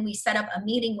review, and then we set up a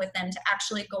meeting with them to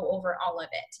actually go over all of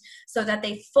it so that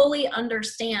they fully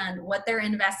understand what their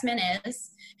investment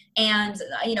is and,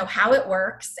 how it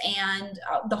works and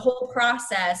the whole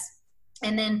process.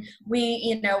 And then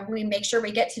we make sure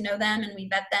we get to know them and we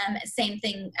vet them. Same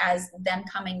thing as them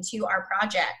coming to our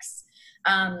projects.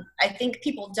 I think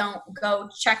people don't go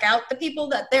check out the people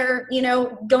that they're,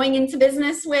 going into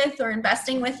business with or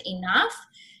investing with enough.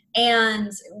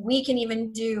 And we can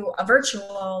even do a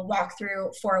virtual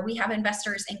walkthrough we have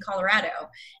investors in Colorado,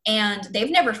 and they've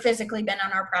never physically been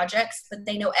on our projects, but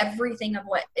they know everything of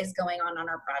what is going on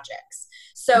our projects.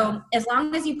 So as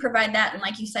long as you provide that, and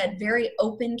like you said, very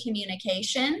open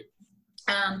communication.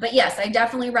 But yes, I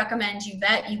definitely recommend you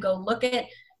go look at,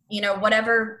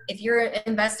 whatever, if you're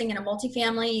investing in a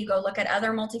multifamily, you go look at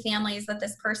other multifamilies that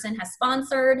this person has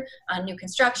sponsored, new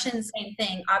construction, same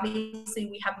thing. Obviously,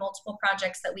 we have multiple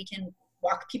projects that we can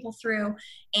walk people through,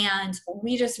 and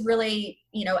we just really,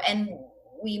 and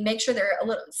we make sure they're a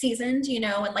little seasoned,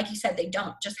 and like you said, they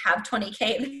don't just have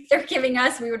 $20K they're giving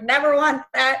us. We would never want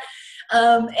that.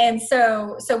 And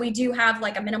so we do have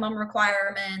like a minimum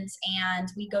requirement, and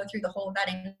we go through the whole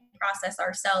vetting process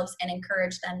ourselves and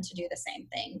encourage them to do the same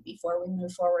thing before we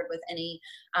move forward with any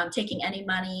taking any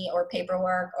money or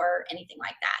paperwork or anything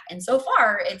like that. And so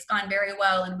far it's gone very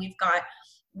well, and we've got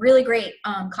really great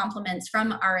compliments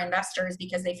from our investors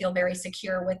because they feel very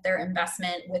secure with their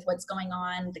investment, with what's going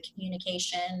on, the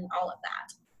communication, all of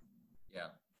that. Yeah,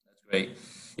 that's great.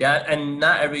 Yeah, and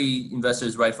not every investor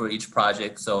is right for each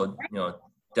project. So,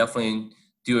 definitely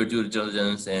do your due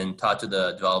diligence and talk to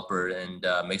the developer and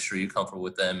make sure you're comfortable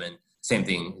with them. And same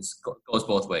thing, it goes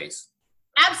both ways.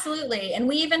 Absolutely. And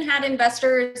we even had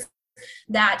investors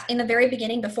that in the very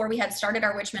beginning, before we had started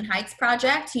our Richmond Heights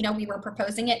project, we were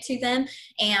proposing it to them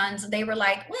and they were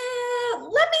like,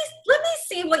 well, let me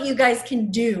see what you guys can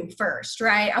do first,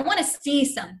 right? I want to see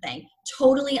something.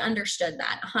 Totally understood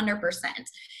that 100%.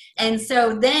 And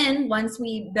so then once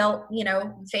we built,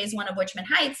 phase 1 of Richmond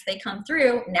Heights, they come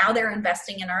through, now they're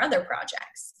investing in our other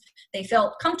projects. They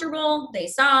felt comfortable, they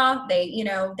saw,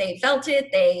 they felt it,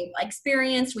 they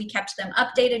experienced, we kept them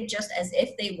updated just as if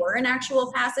they were an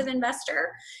actual passive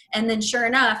investor. And then sure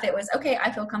enough, it was, okay,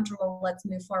 I feel comfortable, let's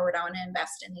move forward. I want to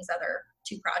invest in these other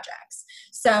 2 projects.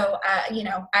 So,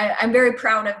 I'm very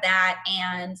proud of that.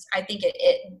 And I think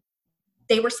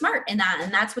they were smart in that,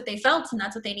 and that's what they felt, and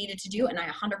that's what they needed to do. And I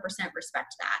 100%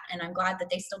 respect that. And I'm glad that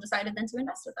they still decided then to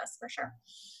invest with us for sure.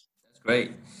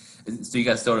 Great. So you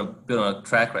guys started building a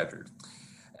track record.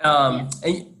 And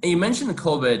you mentioned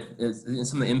COVID and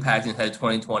some of the impact it had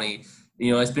 2020.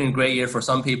 It's been a great year for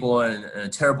some people and a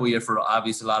terrible year for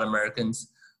obviously a lot of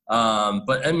Americans.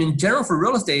 But I mean, in general for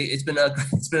real estate, it's been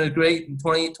a great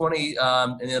 2020.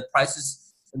 And the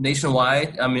prices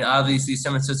nationwide. I mean, obviously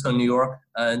San Francisco and New York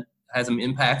had some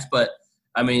impacts, but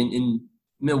I mean, in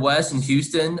Midwest and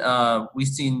Houston, we've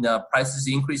seen prices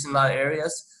increase in a lot of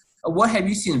areas. What have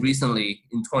you seen recently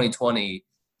in 2020?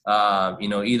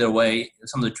 Either way,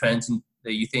 some of the trends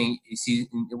that you think you see,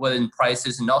 whether in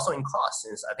prices and also in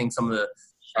costs. I think some of the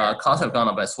costs have gone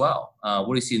up as well. What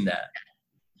do you see in that?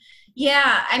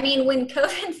 Yeah, I mean, when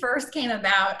COVID first came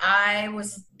about, I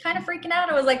was kind of freaking out.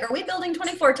 I was like, are we building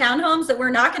 24 townhomes that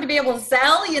we're not going to be able to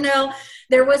sell?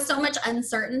 There was so much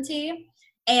uncertainty.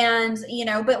 And,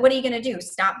 but what are you going to do?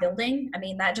 Stop building? I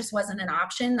mean, that just wasn't an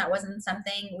option. That wasn't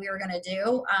something we were going to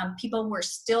do. People were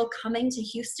still coming to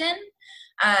Houston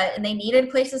and they needed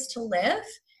places to live.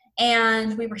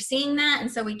 And we were seeing that. And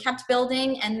so we kept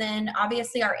building. And then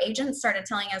obviously our agents started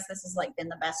telling us this has been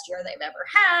the best year they've ever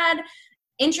had.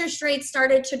 Interest rates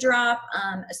started to drop.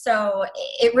 So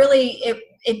it really,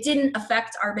 it didn't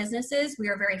affect our businesses. We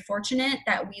were very fortunate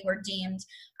that we were deemed,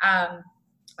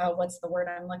 what's the word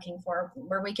I'm looking for,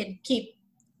 where we could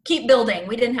keep building.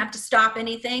 We didn't have to stop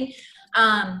anything.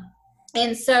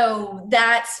 And so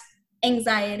that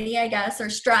anxiety, I guess, or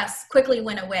stress quickly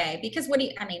went away because what are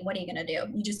you going to do?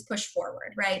 You just push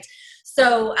forward, right?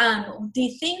 So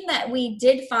the thing that we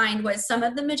did find was some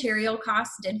of the material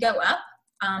costs did go up.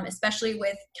 Especially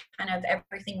with kind of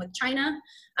everything with China.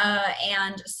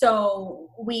 And so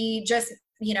we just,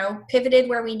 pivoted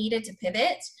where we needed to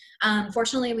pivot.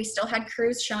 Fortunately, we still had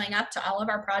crews showing up to all of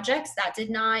our projects. That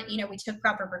did not, we took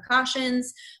proper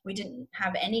precautions. We didn't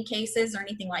have any cases or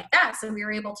anything like that. So we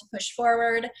were able to push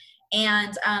forward.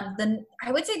 And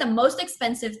I would say the most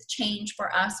expensive change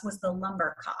for us was the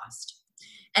lumber cost.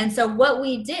 And so what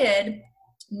we did,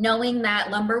 knowing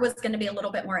that lumber was going to be a little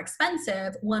bit more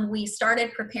expensive, when we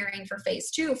started preparing for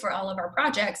phase 2 for all of our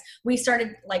projects, we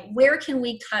started where can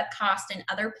we cut cost in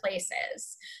other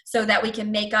places so that we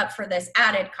can make up for this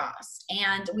added cost?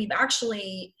 And we've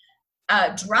actually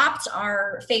dropped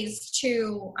our phase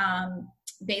 2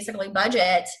 basically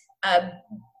budget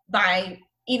by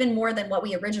even more than what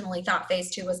we originally thought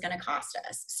phase 2 was going to cost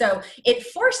us. So it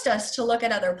forced us to look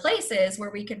at other places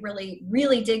where we could really,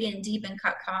 really dig in deep and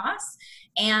cut costs.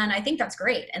 And I think that's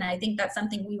great. And I think that's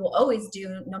something we will always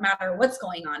do no matter what's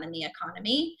going on in the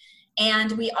economy.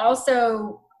 And we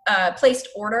also placed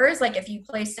orders. If you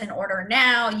placed an order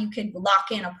now, you could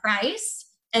lock in a price.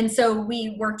 And so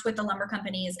we worked with the lumber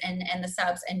companies and the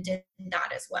subs and did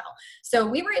that as well. So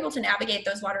we were able to navigate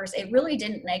those waters. It really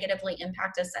didn't negatively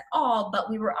impact us at all, but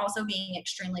we were also being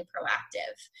extremely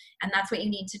proactive. And that's what you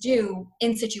need to do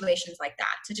in situations like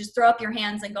that. To just throw up your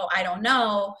hands and go, I don't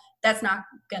know, that's not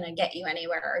going to get you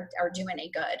anywhere or do any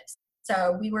good.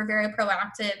 So we were very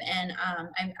proactive, and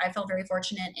I feel very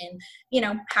fortunate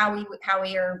in, how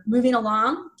we are moving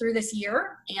along through this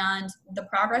year, and the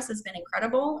progress has been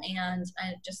incredible, and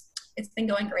it's been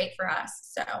going great for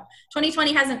us. So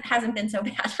 2020 hasn't been so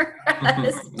bad for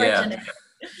us. Yeah,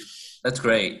 that's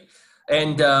great.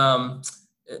 And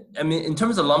I mean, in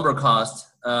terms of lumber cost,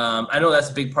 I know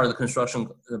that's a big part of the construction,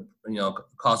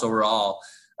 cost overall.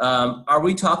 Are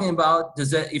we talking about, does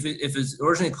that, if it's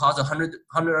originally cost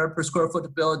 100 per square foot to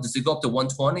build, does it go up to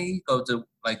 120, go to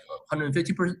like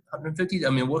 150? I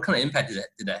mean, what kind of impact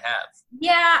did that have?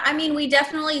 Yeah, I mean, we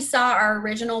definitely saw our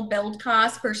original build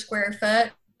cost per square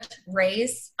foot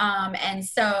raise. And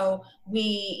so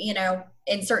we,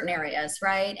 in certain areas,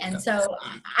 right? And so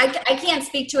I can't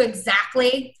speak to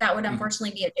exactly, that would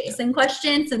unfortunately be a Jason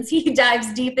question since he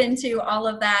dives deep into all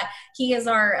of that. He is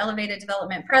our elevated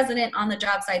development president on the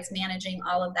job sites managing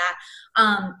all of that.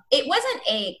 It wasn't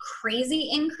a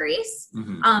crazy increase,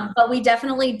 but we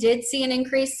definitely did see an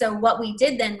increase. So what we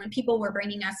did then when people were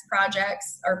bringing us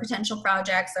projects or potential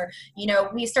projects, or,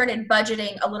 we started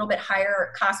budgeting a little bit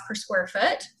higher cost per square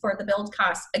foot for the build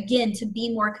costs, again, to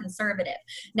be more conservative.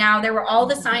 Now, there were all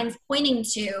the signs pointing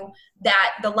to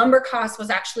that the lumber cost was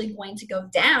actually going to go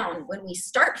down when we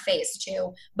start phase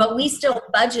 2, but we still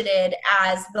budgeted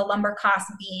as the lumber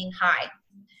cost being high.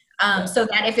 So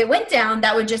that if it went down,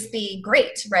 that would just be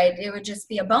great, right? It would just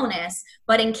be a bonus.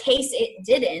 But in case it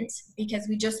didn't, because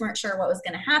we just weren't sure what was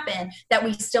going to happen, that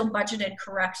we still budgeted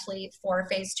correctly for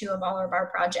phase 2 of all of our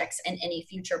projects and any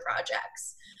future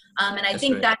projects. And I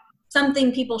think that's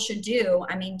something people should do.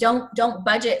 I mean, don't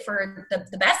budget for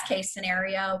the best case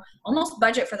scenario, almost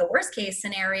budget for the worst case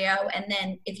scenario. And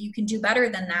then if you can do better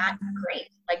than that, great.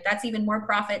 Like that's even more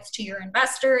profits to your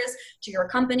investors, to your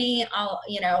company, all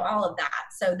of that.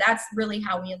 So that's really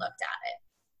how we looked at it.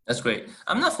 That's great.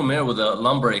 I'm not familiar with the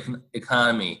lumber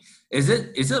economy. Is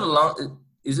it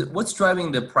what's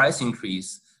driving the price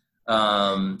increase?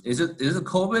 Is it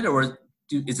COVID, or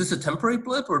is this a temporary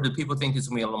blip, or do people think it's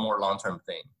going to be a more long-term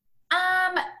thing?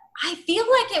 I feel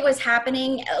like it was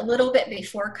happening a little bit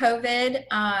before COVID,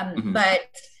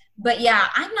 but yeah,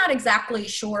 I'm not exactly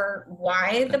sure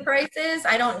why the prices.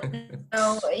 I don't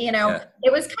know.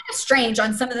 It was kind of strange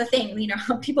on some of the things.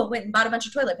 People went and bought a bunch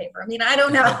of toilet paper. I mean, I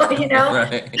don't know.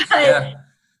 Right.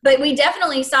 But we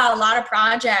definitely saw a lot of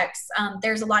projects.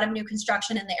 There's a lot of new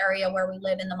construction in the area where we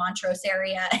live in the Montrose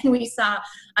area. And we saw,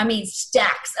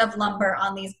 stacks of lumber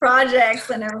on these projects.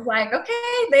 And it was like,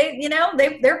 okay,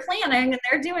 they're planning and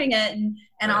they're doing it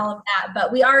and all of that.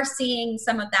 But we are seeing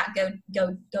some of that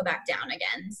go back down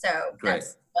again. So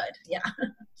that's good. Yeah.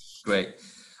 Great.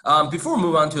 Before we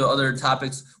move on to other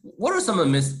topics, what are some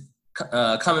of the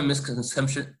common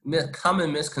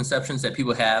misconceptions that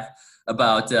people have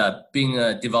about being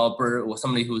a developer or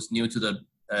somebody who's new to the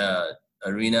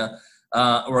arena,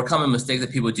 or a common mistake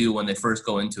that people do when they first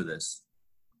go into this?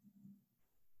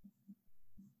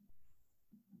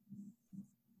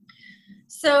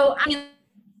 So, in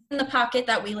the pocket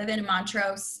that we live in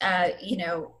Montrose,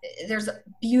 there's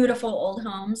beautiful old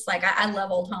homes. Like I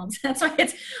love old homes. That's why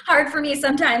it's hard for me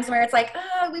sometimes where it's like,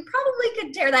 we probably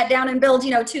could tear that down and build, 2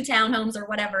 townhomes or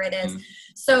whatever it is.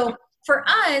 So for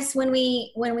us, when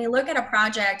we look at a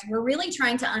project, we're really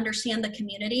trying to understand the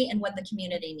community and what the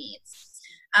community needs.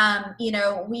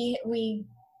 We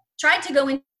tried to go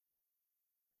into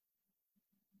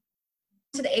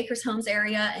the Acres Homes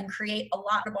area and create a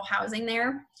lot of housing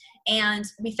there. And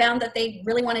we found that they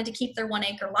really wanted to keep their 1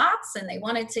 acre lots, and they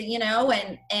wanted to,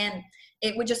 and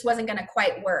it just wasn't going to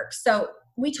quite work. So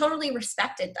we totally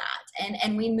respected that,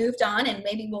 and we moved on, and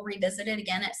maybe we'll revisit it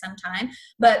again at some time.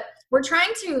 But we're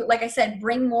trying to, like I said,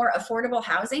 bring more affordable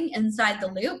housing inside the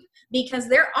loop, because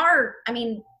there are,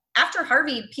 after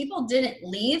Harvey, people didn't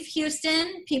leave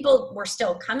Houston. People were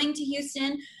still coming to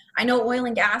Houston. I know oil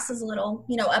and gas is a little,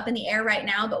 up in the air right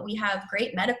now, but we have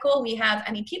great medical. We have,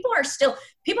 people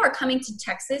are coming to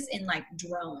Texas in like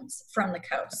drones from the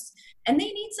coast, and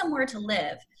they need somewhere to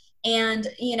live. And,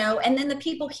 and then the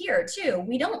people here too,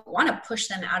 we don't want to push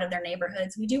them out of their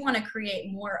neighborhoods. We do want to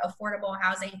create more affordable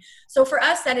housing. So for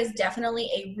us, that is definitely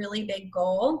a really big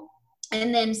goal.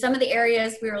 And then some of the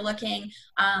areas we were looking,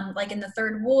 like in the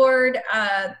 3rd Ward,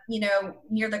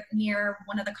 near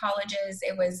one of the colleges,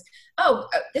 it was,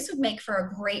 this would make for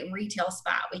a great retail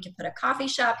spot. We could put a coffee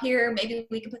shop here. Maybe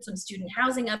we could put some student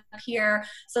housing up here.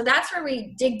 So that's where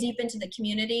we dig deep into the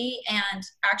community. And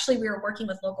actually we were working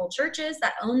with local churches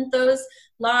that owned those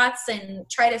lots and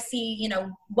try to see,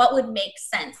 what would make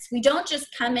sense. We don't just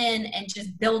come in and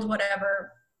just build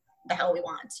whatever the hell we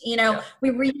want.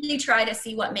 We really try to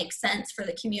see what makes sense for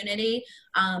the community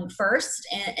first,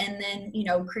 and then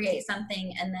create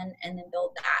something and then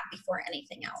build that before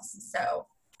anything else. So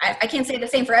I can't say the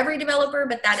same for every developer,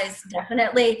 but that is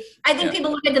definitely, I think people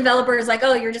look at developers like,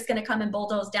 oh, you're just going to come and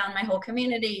bulldoze down my whole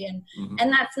community,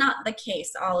 and that's not the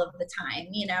case all of the time,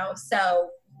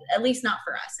 so at least not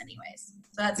for us anyways.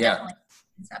 So that's definitely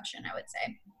a conception, I would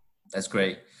say. That's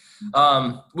great.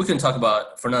 We can talk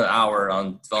about for another hour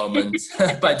on development,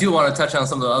 but I do want to touch on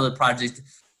some of the other projects.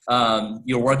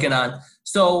 you're working on.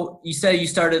 So you said you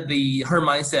started the Her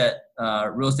Mindset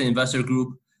Real Estate Investor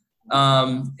Group,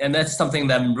 and that's something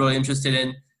that I'm really interested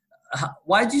in.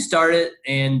 Why did you start it,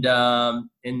 and how,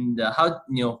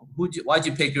 why'd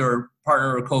you pick your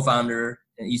partner or co-founder?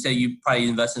 And you say you probably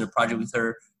invested in a project with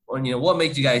her. Or, what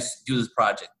made you guys do this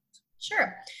project?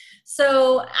 Sure.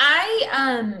 So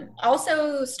I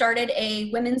also started a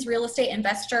Women's Real Estate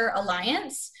Investor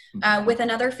Alliance with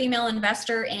another female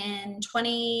investor in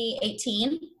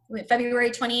 2018,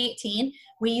 February 2018.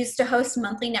 We used to host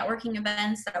monthly networking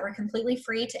events that were completely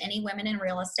free to any women in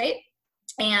real estate.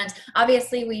 And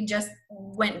obviously we just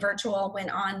went virtual,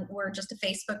 we're just a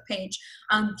Facebook page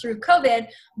through COVID,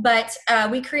 but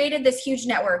we created this huge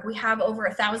network. We have over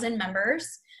 1,000 members.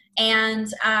 And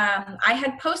I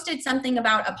had posted something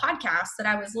about a podcast that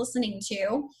I was listening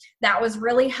to that was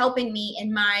really helping me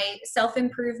in my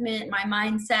self-improvement, my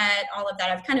mindset, all of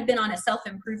that. I've kind of been on a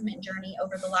self-improvement journey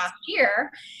over the last year,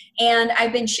 and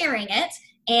I've been sharing it.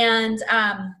 And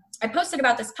I posted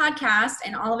about this podcast,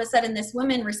 and all of a sudden this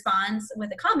woman responds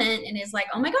with a comment and is like,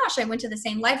 oh my gosh, I went to the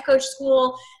same life coach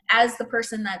school as the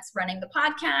person that's running the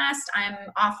podcast. I'm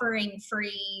offering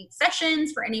free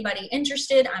sessions for anybody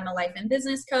interested. I'm a life and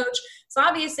business coach. So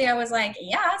obviously I was like,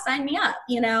 yeah, sign me up.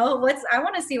 I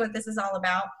want to see what this is all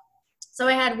about. So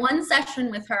I had one session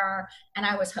with her and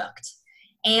I was hooked.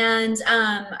 And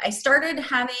I started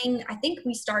I think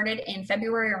we started in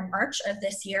February or March of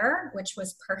this year, which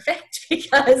was perfect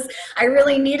because I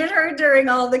really needed her during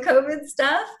all the COVID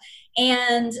stuff.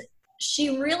 And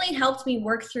she really helped me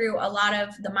work through a lot of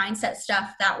the mindset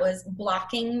stuff that was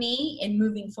blocking me in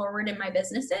moving forward in my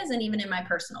businesses and even in my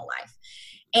personal life.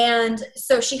 And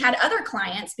so she had other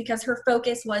clients because her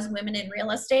focus was women in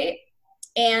real estate.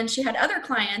 And she had other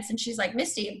clients and she's like,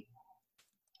 Misty,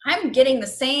 I'm getting the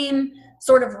same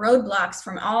sort of roadblocks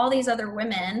from all these other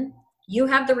women. You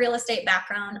have the real estate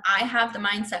background. I have the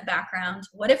mindset background.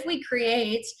 What if we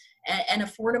create an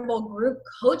affordable group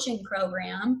coaching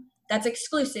program that's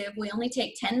exclusive? We only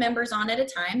take 10 members on at a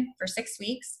time for 6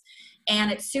 weeks.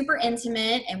 And it's super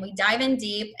intimate and we dive in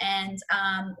deep. And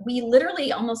we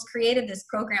literally almost created this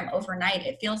program overnight,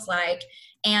 it feels like.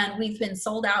 And we've been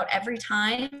sold out every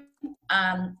time.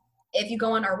 If you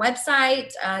go on our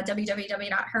website,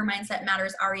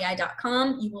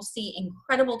 www.hermindsetmattersrei.com, you will see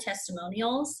incredible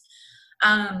testimonials.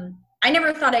 I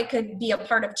never thought I could be a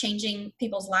part of changing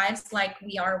people's lives like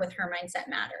we are with Her Mindset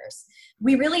Matters.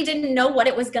 We really didn't know what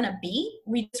it was going to be.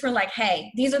 We just were like,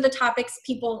 hey, these are the topics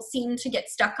people seem to get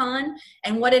stuck on.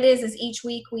 And what it is each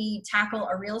week we tackle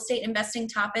a real estate investing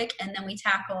topic and then we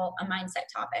tackle a mindset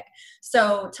topic.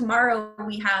 So tomorrow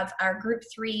we have our group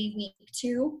 3, week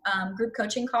 2 group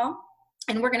coaching call.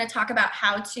 And we're going to talk about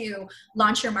how to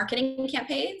launch your marketing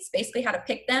campaigns, basically how to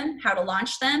pick them, how to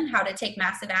launch them, how to take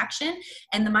massive action.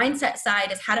 And the mindset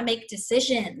side is how to make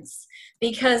decisions,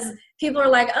 because people are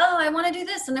like, oh, I want to do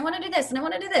this and I want to do this and I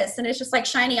want to do this. And it's just like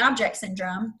shiny object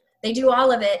syndrome. They do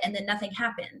all of it and then nothing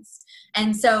happens.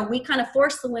 And so we kind of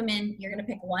force the women, you're going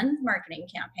to pick one marketing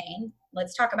campaign.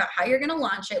 Let's talk about how you're going to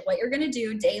launch it, what you're going to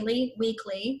do daily,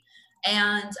 weekly,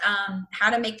 and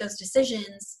how to make those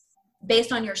decisions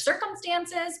based on your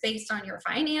circumstances, based on your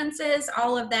finances,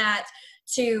 all of that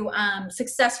to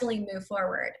successfully move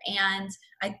forward. And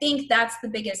I think that's the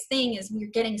biggest thing is we're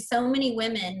getting so many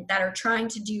women that are trying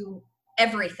to do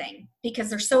everything because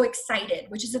they're so excited,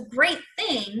 which is a great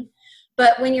thing.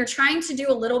 But when you're trying to do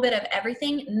a little bit of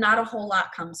everything, not a whole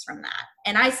lot comes from that.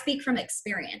 And I speak from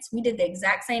experience. We did the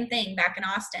exact same thing back in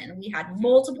Austin. We had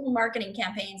multiple marketing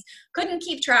campaigns, couldn't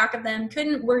keep track of them,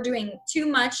 we're doing too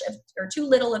much or too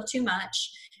little of too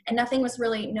much. And nothing was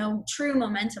really, no true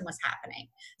momentum was happening.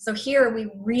 So here we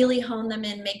really hone them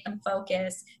in, make them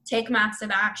focus, take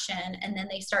massive action, and then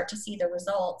they start to see the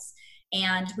results.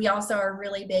 And we also are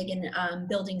really big in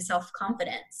building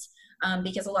self-confidence.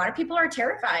 Because a lot of people are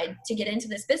terrified to get into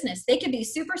this business. They could be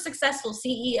super successful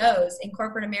CEOs in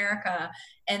corporate America,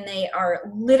 and they are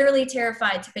literally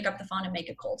terrified to pick up the phone and make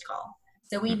a cold call.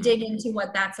 So we dig into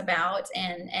what that's about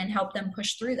and help them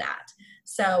push through that.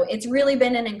 So it's really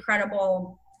been an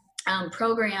incredible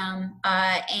program.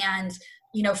 And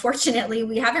fortunately,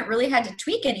 we haven't really had to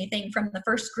tweak anything from the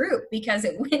first group because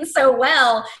it went so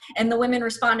well and the women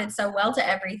responded so well to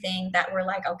everything that we're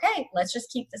like, okay, let's just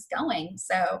keep this going.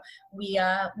 So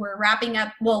we're wrapping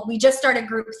up. Well, we just started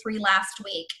group 3 last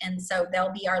week. And so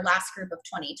they'll be our last group of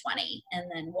 2020. And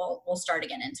then we'll start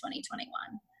again in 2021.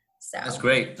 So that's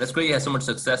great. That's great. You had so much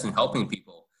success in helping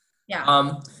people.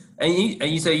 Yeah. And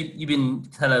you say you've been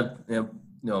kind of,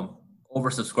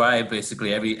 oversubscribed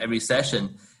basically every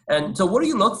session. And so what do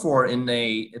you look for in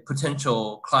a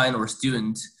potential client or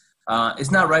student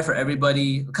It's not right for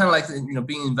everybody. Kind of like,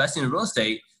 being investing in real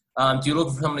estate. Do you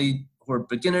look for somebody who are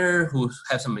beginner, who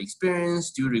have some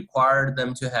experience? Do you require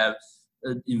them to have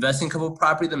investing couple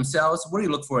property themselves? What do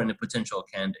you look for in a potential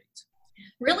candidate?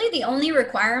 Really, the only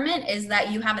requirement is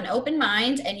that you have an open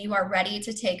mind and you are ready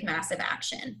to take massive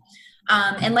action.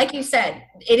 And like you said,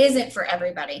 it isn't for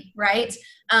everybody, right?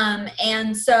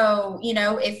 And so,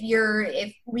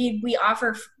 if we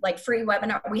offer like free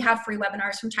webinar, we have free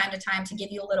webinars from time to time to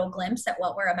give you a little glimpse at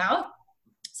what we're about.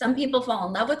 Some people fall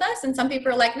in love with us and some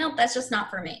people are like, nope, that's just not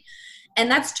for me. And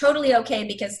that's totally okay,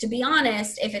 because to be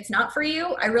honest, if it's not for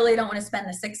you, I really don't want to spend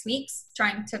the 6 weeks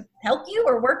trying to help you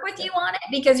or work with you on it,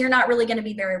 because you're not really going to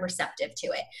be very receptive to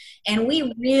it. And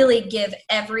we really give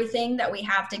everything that we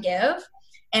have to give.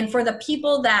 And for the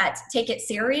people that take it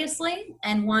seriously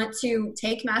and want to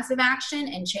take massive action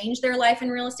and change their life in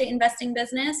real estate investing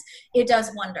business, it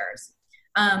does wonders.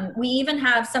 We even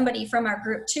have somebody from our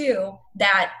group 2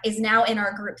 that is now in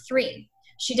our group 3.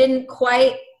 She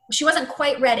wasn't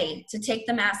quite ready to take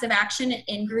the massive action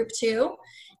in group 2.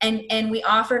 And we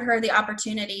offered her the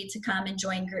opportunity to come and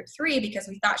join group 3 because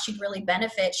we thought she'd really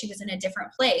benefit. She was in a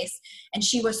different place and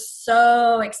she was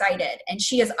so excited. And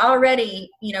she is already,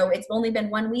 it's only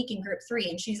been 1 week in group 3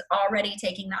 and she's already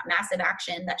taking that massive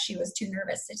action that she was too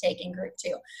nervous to take in group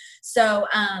 2. So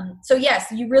yes,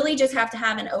 you really just have to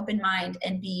have an open mind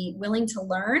and be willing to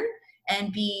learn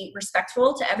and be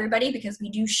respectful to everybody, because we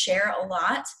do share a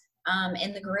lot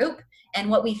in the group. And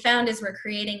what we found is we're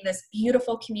creating this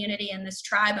beautiful community and this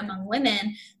tribe among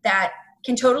women that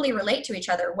can totally relate to each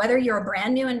other. Whether you're a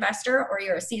brand new investor or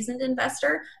you're a seasoned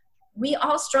investor, we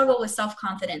all struggle with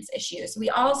self-confidence issues. We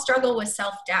all struggle with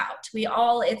self-doubt.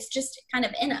 It's just kind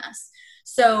of in us.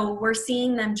 So we're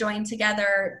seeing them join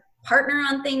together, partner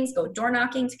on things, go door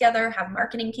knocking together, have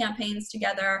marketing campaigns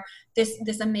together.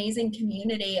 This amazing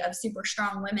community of super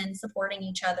strong women supporting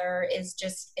each other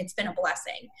it's been a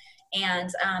blessing. And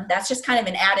that's just kind of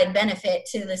an added benefit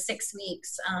to the 6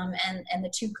 weeks and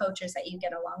the 2 coaches that you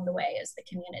get along the way is the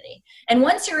community. And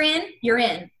once you're in, you're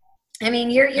in. I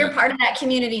mean, you're part of that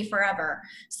community forever.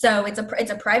 So it's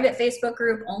a private Facebook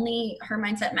group. Only Her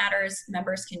Mindset Matters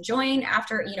members can join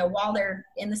after, while they're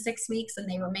in the 6 weeks, and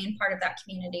they remain part of that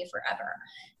community forever.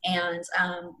 And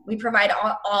we provide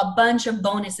a bunch of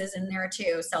bonuses in there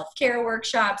too. Self-care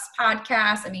workshops,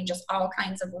 podcasts, just all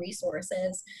kinds of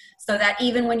resources, so that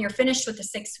even when you're finished with the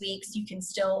 6 weeks, you can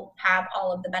still have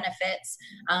all of the benefits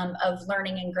of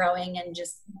learning and growing and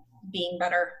just being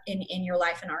better in your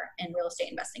life and real estate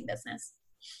investing business.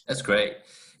 That's great.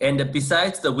 And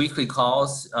besides the weekly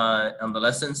calls on the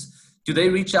lessons, do they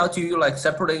reach out to you like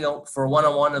separately for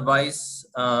one-on-one advice?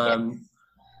 So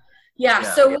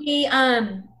we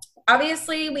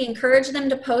obviously we encourage them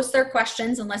to post their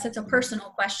questions, unless it's a personal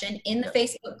question, in the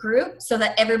Facebook group, so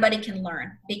that everybody can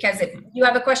learn. Because if you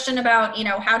have a question about,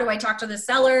 how do I talk to the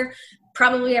seller,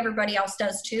 probably everybody else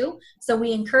does too. So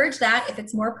we encourage that. If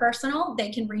it's more personal, they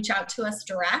can reach out to us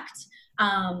direct.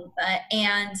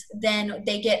 And then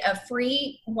they get a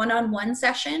free one-on-one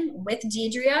session with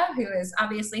Deidre, who is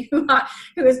obviously who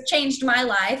has changed my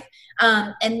life.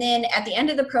 And then at the end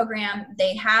of the program,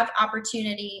 they have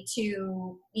opportunity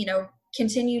to,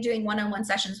 continue doing one-on-one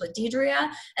sessions with Deidre.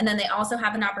 And then they also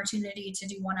have an opportunity to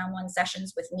do one-on-one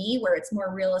sessions with me, where it's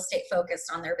more real estate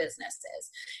focused on their businesses.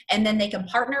 And then they can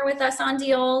partner with us on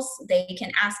deals. They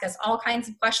can ask us all kinds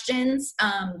of questions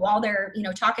while they're,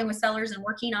 talking with sellers and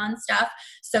working on stuff.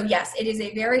 So yes, it is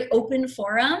a very open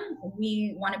forum.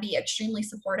 We want to be extremely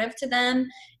supportive to them.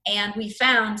 And we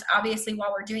found, obviously,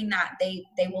 while we're doing that, they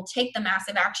will take the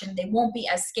massive action. They won't be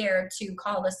as scared to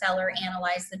call the seller,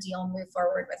 analyze the deal, and move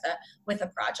forward with a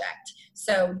project.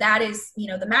 So that is,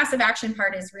 the massive action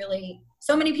part is really,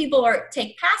 so many people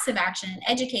take passive action and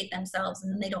educate themselves,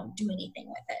 and then they don't do anything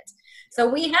with it. So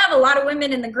we have a lot of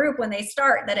women in the group when they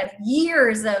start that have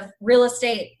years of real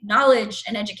estate knowledge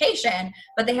and education,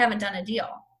 but they haven't done a deal.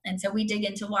 And so we dig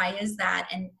into why is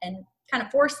that, and kind of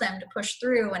force them to push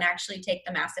through and actually take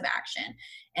the massive action.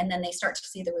 And then they start to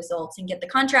see the results and get the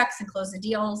contracts and close the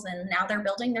deals. And now they're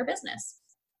building their business.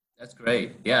 That's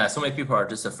great. Yeah. So many people are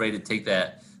just afraid to take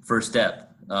that first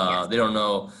step. Yes. They don't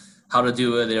know how to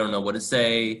do it. They don't know what to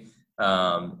say.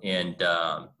 And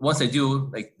once they do,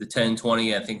 like the 10,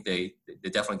 20, I think they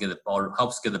definitely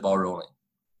helps get the ball rolling.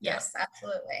 Yes,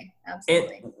 absolutely.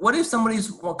 And what if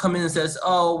somebody's come in and says,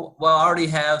 oh, well, I already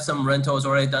have some rentals,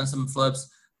 already done some flips.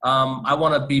 I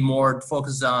want to be more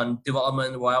focused on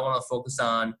development, or I want to focus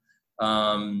on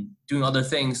doing other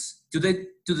things. Do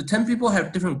the 10 people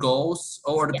have different goals,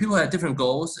 or do people have different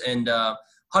goals? And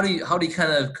how do you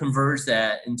kind of converge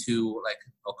that into like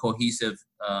a cohesive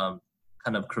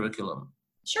kind of curriculum?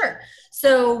 Sure.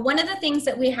 So one of the things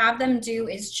that we have them do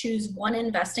is choose one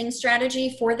investing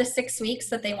strategy for the 6 weeks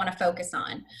that they want to focus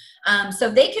on. So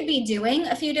they could be doing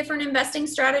a few different investing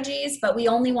strategies, but we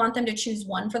only want them to choose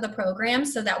one for the program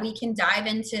so that we can dive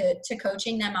into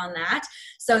coaching them on that.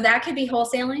 So that could be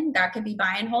wholesaling, that could be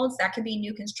buy and holds, that could be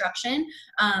new construction.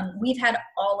 We've had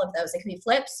all of those. It could be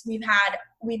flips.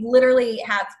 We literally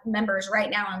have members right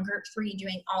now on group 3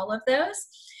 doing all of those.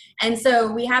 And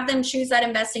so we have them choose that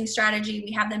investing strategy.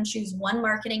 We have them choose one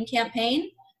marketing campaign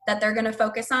that they're going to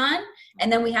focus on.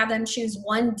 And then we have them choose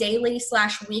one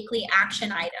daily/weekly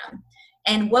action item.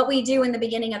 And what we do in the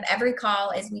beginning of every call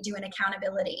is we do an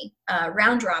accountability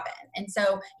round robin. And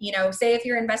so, say if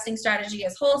your investing strategy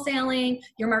is wholesaling,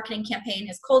 your marketing campaign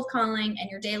is cold calling, and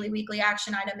your daily weekly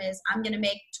action item is I'm going to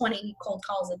make 20 cold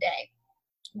calls a day.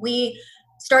 We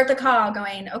start the call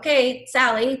going, okay,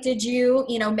 Sally, did you,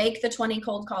 make the 20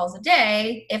 cold calls a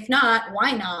day? If not,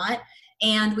 why not?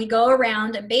 And we go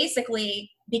around and basically,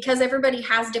 because everybody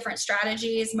has different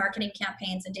strategies, marketing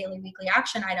campaigns, and daily weekly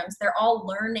action items, they're all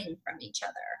learning from each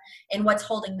other and what's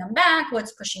holding them back,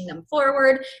 what's pushing them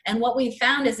forward. And what we've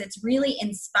found is it's really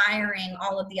inspiring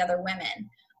all of the other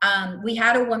women. We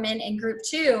had a woman in group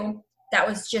 2 that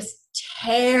was just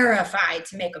terrified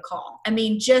to make a call. I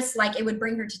mean, just like it would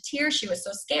bring her to tears. She was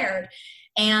so scared.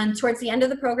 And towards the end of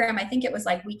the program, I think it was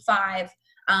like week 5,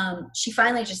 she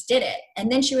finally just did it.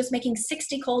 And then she was making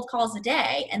 60 cold calls a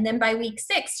day. And then by week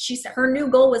 6, she said her new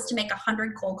goal was to make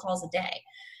 100 cold calls a day.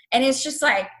 And it's just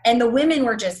like, and the women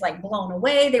were just like blown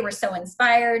away. They were so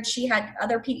inspired. She had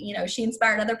other people, she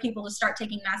inspired other people to start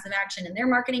taking massive action in their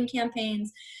marketing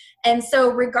campaigns. And so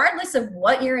regardless of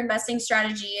what your investing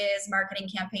strategy is, marketing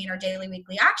campaign or daily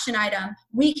weekly action item,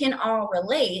 we can all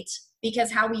relate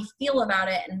because how we feel about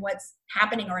it and what's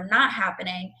happening or not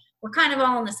happening, we're kind of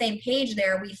all on the same page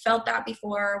there. We felt that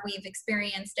before, we've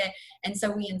experienced it. And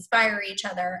so we inspire each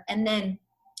other. And then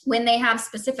when they have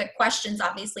specific questions,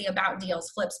 obviously about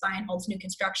deals, flips, buy and holds, new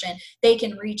construction, they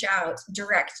can reach out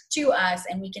direct to us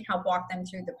and we can help walk them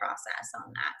through the process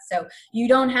on that. So you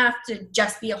don't have to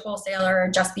just be a wholesaler or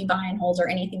just be buy and holds or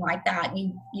anything like that.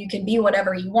 You can be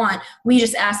whatever you want. We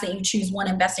just ask that you choose one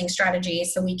investing strategy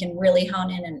so we can really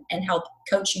hone in and help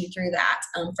coach you through that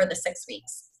for the 6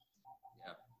 weeks.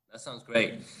 Yeah, that sounds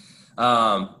great.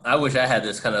 I wish I had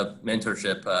this kind of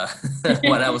mentorship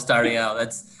when I was starting out.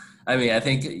 I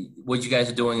think what you guys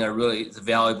are doing it's a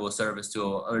valuable service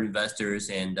to other investors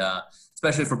and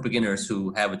especially for beginners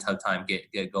who have a tough time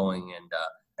get going.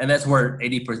 And that's where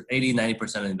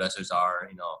 90% of investors are,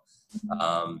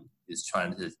 is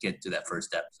trying to get to that first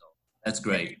step. So that's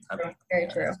great. Very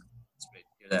true. It's great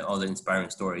to hear that, all the inspiring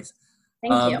stories.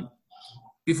 Thank you.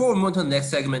 Before we move to the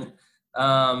next segment,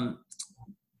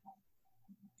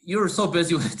 you're so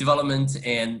busy with development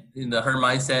and in the Her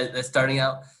Mindset that's starting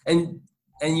out.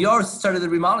 And you already started the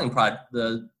remodeling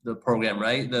the program,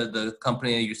 right? The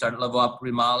company you started Level Up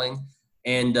Remodeling,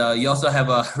 and you also have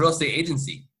a real estate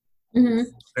agency. Mm-hmm.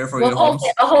 For your homes.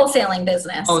 A wholesaling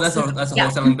business. Oh, that's a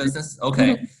wholesaling business.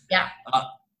 Okay. Mm-hmm. Yeah.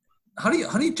 How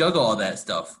do you juggle all that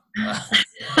stuff?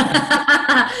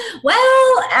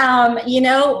 Well, you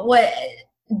know what?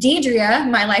 Deidre,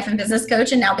 my life and business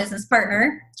coach and now business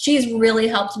partner, she's really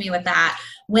helped me with that.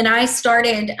 When I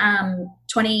started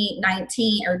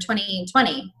 2019 or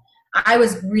 2020, I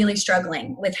was really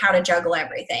struggling with how to juggle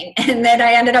everything. And then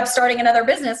I ended up starting another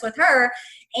business with her.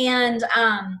 And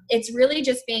it's really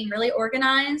just being really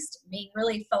organized, being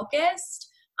really focused.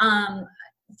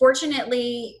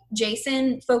 Fortunately,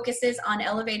 Jason focuses on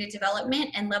elevated development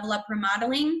and Level Up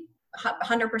Remodeling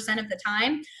 100% of the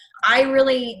time. I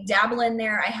really dabble in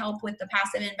there. I help with the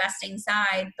passive investing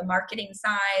side, the marketing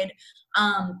side,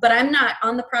 but I'm not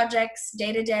on the projects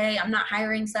day to day. I'm not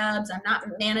hiring subs. I'm not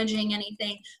managing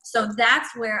anything. So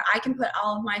that's where I can put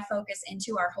all of my focus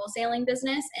into our wholesaling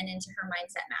business and into Her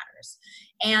Mindset Matters.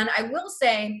 And I will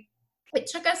say, it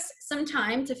took us some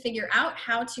time to figure out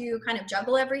how to kind of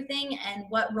juggle everything and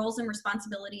what roles and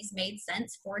responsibilities made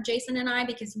sense for Jason and I,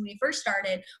 because when we first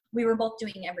started, we were both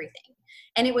doing everything.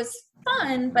 And it was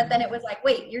fun, but then it was like,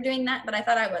 wait, you're doing that, but I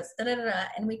thought I was,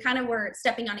 and we kind of were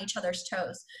stepping on each other's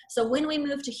toes. So when we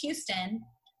moved to Houston,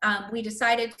 we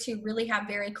decided to really have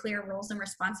very clear roles and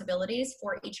responsibilities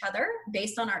for each other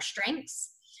based on our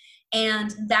strengths.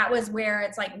 And that was where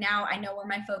it's like, now I know where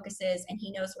my focus is and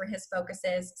he knows where his focus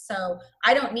is. So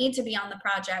I don't need to be on the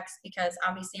projects because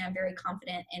obviously I'm very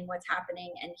confident in what's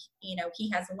happening. And, you know,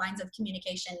 he has lines of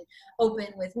communication open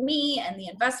with me and the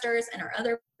investors and our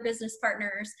other business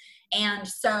partners. And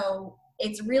so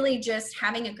it's really just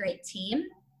having a great team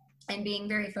and being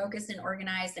very focused and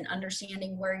organized and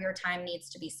understanding where your time needs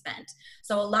to be spent.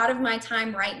 So a lot of my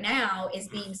time right now is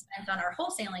being spent on our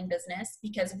wholesaling business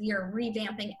because we are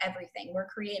revamping everything. We're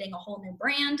creating a whole new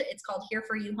brand. It's called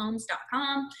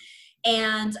hereforyouhomes.com.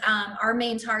 And our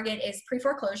main target is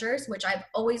pre-foreclosures, which I've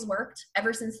always worked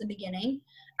ever since the beginning.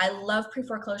 I love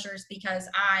pre-foreclosures because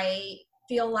I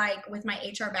feel like with my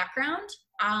HR background,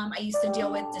 I used to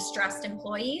deal with distressed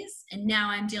employees, and now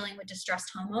I'm dealing with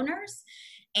distressed homeowners.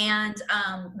 And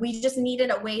we just needed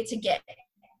a way to get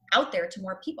out there to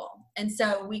more people. And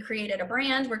so we created a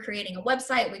brand, we're creating a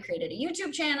website, we created a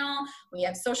YouTube channel, we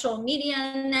have social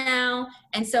media now.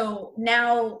 And so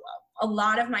now a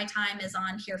lot of my time is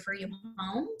on Here For You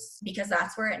Homes because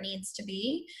that's where it needs to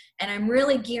be. And I'm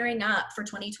really gearing up for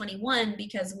 2021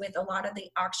 because with a lot of the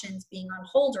auctions being on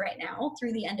hold right now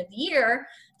through the end of the year,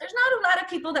 there's not a lot of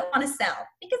people that want to sell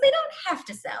because they don't have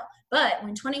to sell. But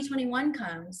when 2021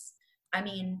 comes, I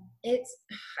mean,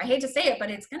 I hate to say it, but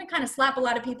it's going to kind of slap a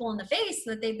lot of people in the face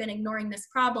that they've been ignoring this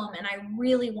problem. And I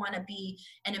really want to be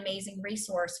an amazing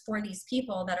resource for these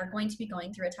people that are going to be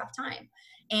going through a tough time.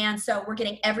 And so we're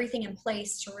getting everything in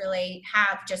place to really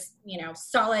have just,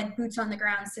 solid boots on the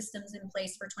ground systems in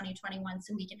place for 2021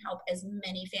 so we can help as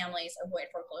many families avoid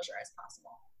foreclosure as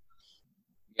possible.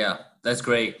 Yeah, that's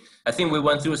great. I think we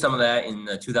went through some of that in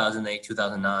the 2008,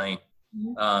 2009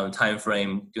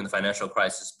 timeframe during the financial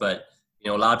crisis, but a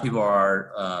lot of people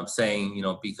are saying,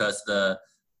 because the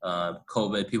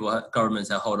COVID, governments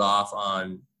have hold off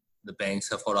on, the banks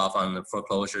have hold off on the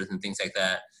foreclosures and things like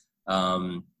that.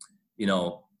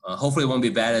 Hopefully it won't be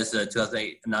bad as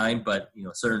 2008-9, but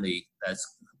certainly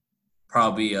that's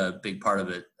probably a big part of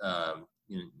it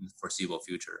in the foreseeable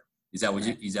future. Is that what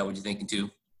you're thinking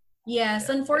too? Yes,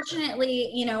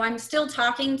 unfortunately, I'm still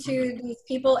talking to these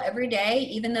people every day,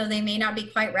 even though they may not be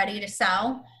quite ready to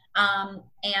sell.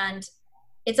 And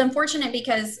it's unfortunate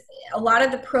because a lot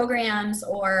of the programs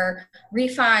or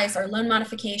refis or loan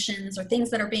modifications or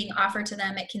things that are being offered to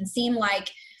them, it can seem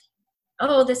like,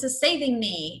 oh, this is saving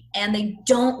me. And they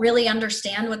don't really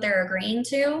understand what they're agreeing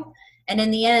to. And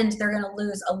in the end, they're going to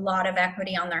lose a lot of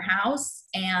equity on their house.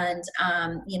 And,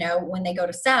 when they go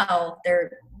to sell,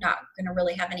 they're not going to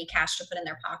really have any cash to put in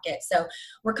their pocket. So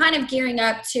we're kind of gearing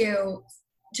up to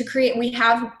create, we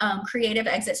have creative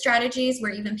exit strategies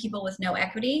where even people with no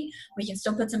equity, we can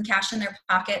still put some cash in their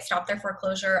pocket, stop their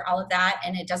foreclosure, all of that.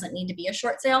 And it doesn't need to be a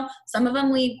short sale. Some of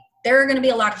them there are going to be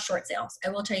a lot of short sales. I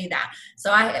will tell you that.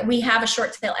 So we have a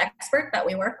short sale expert that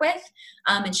we work with,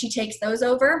 and she takes those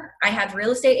over. I have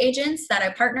real estate agents that I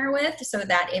partner with so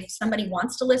that if somebody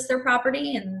wants to list their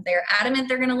property and they're adamant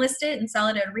they're going to list it and sell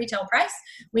it at a retail price,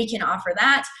 we can offer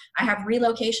that. I have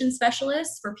relocation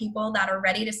specialists for people that are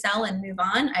ready to sell and move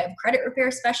on. I have credit repair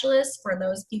specialists for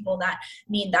those people that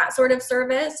need that sort of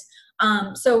service.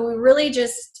 So we're really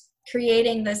just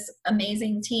creating this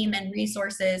amazing team and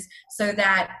resources so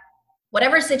that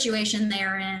whatever situation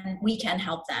they're in, we can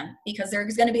help them because there are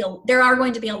going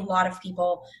to be a lot of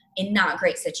people in not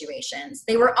great situations.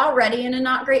 They were already in a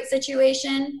not great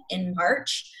situation in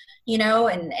March,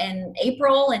 and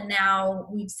April, and now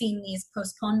we've seen these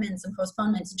postponements.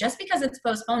 Just because it's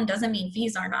postponed doesn't mean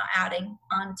fees are not adding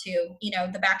onto,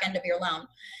 the back end of your loan.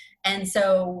 And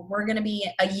so we're going to be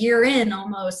a year in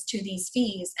almost to these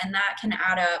fees, and that can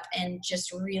add up and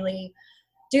just really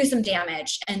do some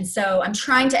damage. And so I'm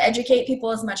trying to educate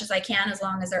people as much as I can, as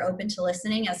long as they're open to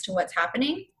listening as to what's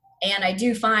happening. And I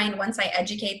do find once I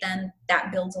educate them,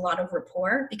 that builds a lot of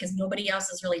rapport because nobody else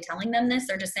is really telling them this.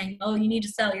 They're just saying, oh, you need to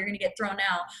sell, you're going to get thrown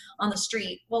out on the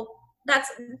street. Well,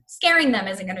 that's scaring them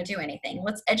isn't going to do anything.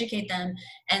 Let's educate them.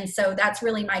 And so that's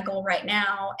really my goal right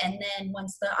now. And then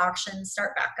once the auctions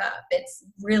start back up, it's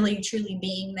really truly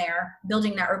being there,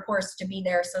 building that rapport to be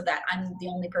there so that I'm the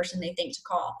only person they think to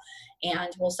call and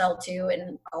we'll sell to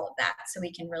and all of that. So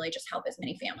we can really just help as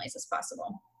many families as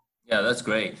possible. Yeah, that's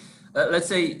great. Let's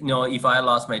say, if I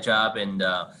lost my job and,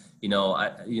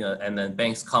 and then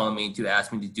banks calling me to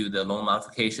ask me to do the loan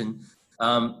modification,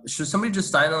 should somebody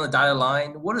just sign on the dotted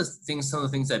line? What are some of the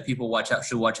things that people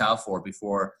should watch out for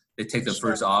before they take the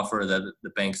first offer that the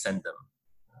bank sent them?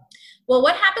 Well,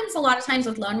 what happens a lot of times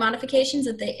with loan modifications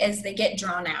is they get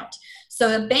drawn out.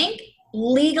 So the bank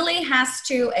legally has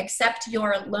to accept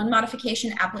your loan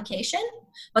modification application,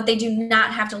 but they do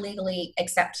not have to legally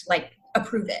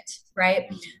approve it, right?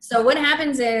 So what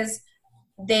happens is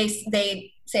they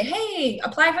say, hey,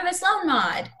 apply for this loan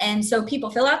mod. And so people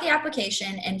fill out the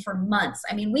application, and for months,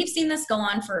 we've seen this go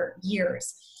on for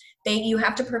years. You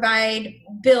have to provide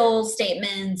bill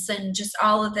statements and just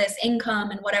all of this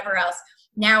income and whatever else.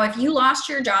 Now, if you lost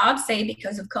your job, say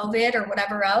because of COVID or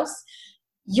whatever else,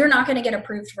 you're not going to get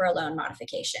approved for a loan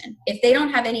modification. If they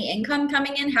don't have any income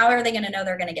coming in, how are they going to know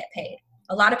they're going to get paid?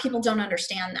 A lot of people don't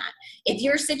understand that. If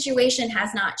your situation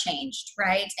has not changed,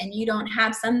 right, and you don't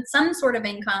have some sort of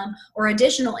income or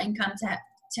additional income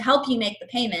to help you make the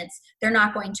payments, they're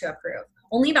not going to approve.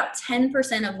 Only about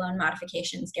 10% of loan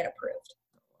modifications get approved.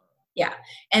 Yeah.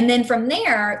 And then from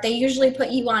there, they usually put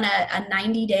you on a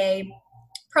 90-day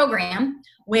program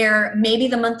where maybe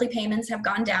the monthly payments have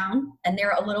gone down and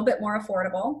they're a little bit more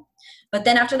affordable. But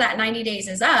then after that 90 days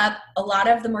is up, a lot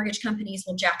of the mortgage companies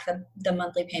will jack the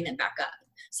monthly payment back up.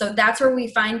 So that's where we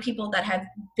find people that have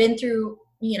been through,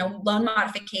 loan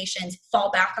modifications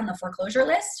fall back on the foreclosure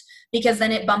list, because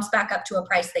then it bumps back up to a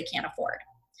price they can't afford.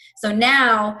 So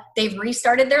now they've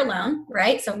restarted their loan,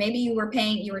 right? So maybe you were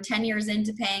 10 years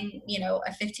into paying,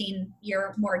 a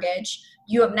 15-year mortgage.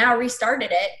 You have now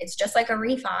restarted it. It's just like a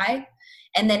refi.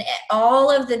 And then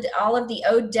all of the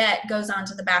owed debt goes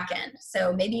onto the back end.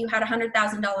 So maybe you had a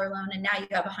 $100,000 loan and now you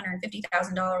have a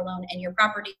 $150,000 loan and your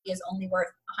property is only worth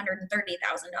 $130,000.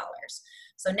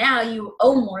 So now you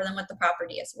owe more than what the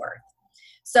property is worth.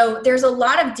 So there's a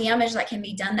lot of damage that can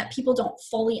be done that people don't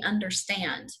fully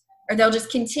understand, or they'll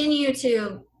just continue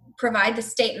to provide the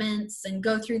statements and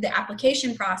go through the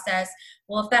application process.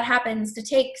 Well, if that happens to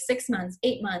take 6 months,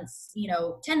 8 months,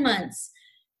 10 months,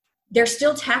 they're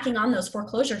still tacking on those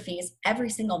foreclosure fees every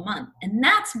single month. And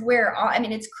that's where,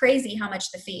 it's crazy how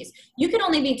much the fees. You could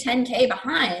only be $10K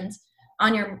behind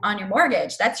on your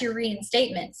mortgage. That's your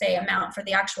reinstatement, say, amount for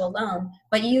the actual loan.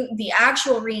 But the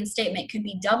actual reinstatement could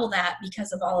be double that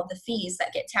because of all of the fees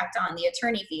that get tacked on, the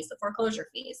attorney fees, the foreclosure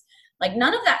fees. Like,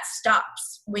 none of that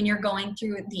stops when you're going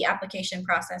through the application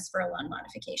process for a loan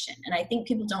modification. And I think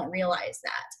people don't realize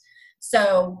that.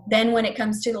 So then when it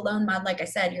comes to the loan mod, like I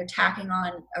said, you're tacking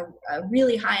on a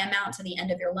really high amount to the end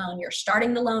of your loan. You're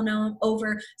starting the loan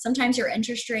over. Sometimes your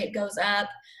interest rate goes up.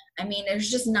 There's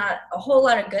just not a whole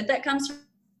lot of good that comes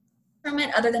from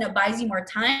it, other than it buys you more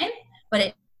time, but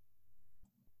it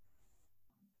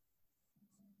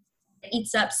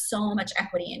eats up so much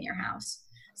equity in your house.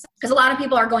 Because a lot of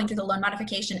people are going through the loan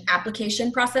modification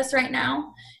application process right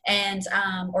now, and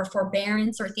or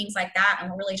forbearance or things like that, and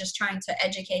we're really just trying to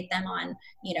educate them on,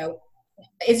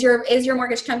 is your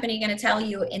mortgage company going to tell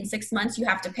you in 6 months you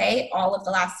have to pay all of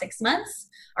the last 6 months?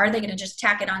 Are they going to just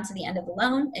tack it on to the end of the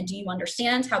loan? And do you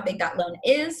understand how big that loan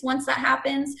is once that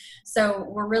happens? So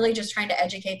we're really just trying to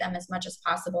educate them as much as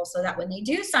possible so that when they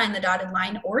do sign the dotted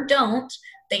line, or don't,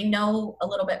 they know a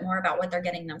little bit more about what they're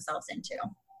getting themselves into.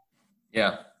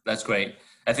 Yeah, that's great.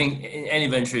 I think in any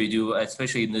venture you do,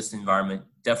 especially in this environment,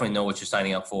 definitely know what you're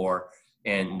signing up for,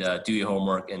 and do your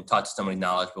homework and talk to somebody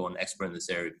knowledgeable and expert in this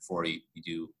area before you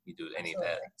do any of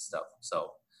that stuff.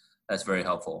 So that's very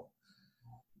helpful.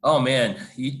 Oh man,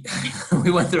 we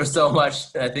went through so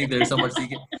much. I think there's so much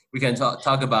we can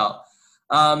talk about.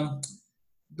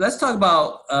 Let's talk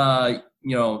about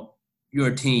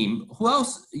your team. Who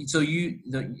else? So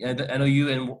I know you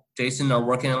and Jason are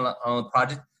working on a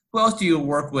project. Who else do you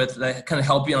work with that kind of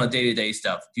help you on the day-to-day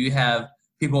stuff? Do you have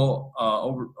people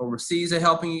overseas that are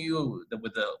helping you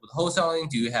with the wholesaling?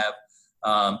 Do you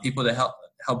have people that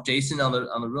help Jason on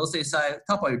the real estate side?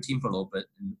 Talk about your team for a little bit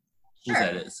and who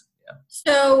that is. Yeah.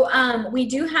 So we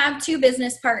do have 2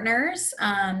 business partners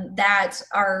that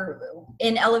are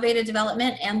in elevated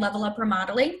development and level up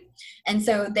remodeling. And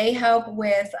so they help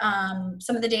with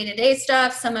some of the day-to-day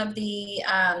stuff, some of the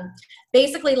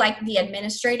basically like the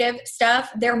administrative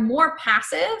stuff. They're more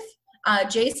passive.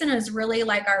 Jason is really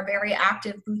like our very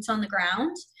active boots on the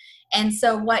ground. And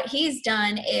so what he's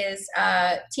done is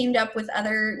teamed up with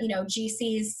other,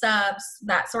 GCs, subs,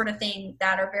 that sort of thing,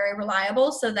 that are very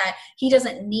reliable, so that he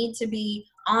doesn't need to be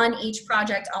on each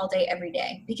project all day, every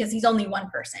day, because he's only one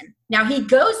person. Now, he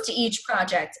goes to each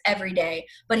project every day,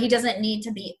 but he doesn't need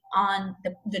to be on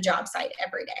the job site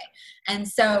every day. And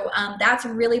so that's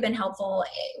really been helpful.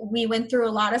 We went through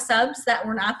a lot of subs that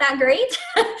were not that great.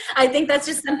 I think that's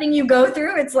just something you go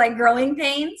through. It's like growing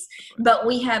pains, but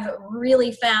we have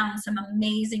really found some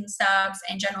amazing subs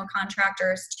and general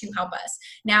contractors to help us.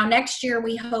 Now, next year,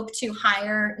 we hope to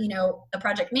hire, a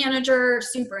project manager,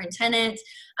 superintendent,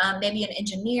 maybe an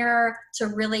engineer, to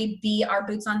really be our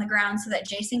boots on the ground so that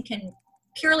Jason can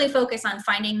purely focus on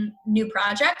finding new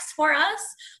projects for us.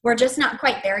 We're just not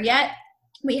quite there yet.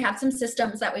 We have some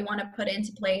systems that we want to put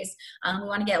into place. We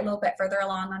want to get a little bit further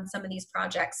along on some of these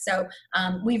projects. So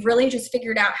we've really just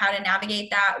figured out how to navigate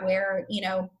that, where,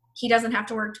 he doesn't have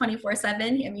to work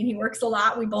 24/7. I mean, he works a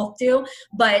lot. We both do.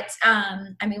 But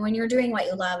I mean, when you're doing what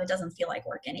you love, it doesn't feel like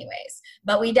work anyways.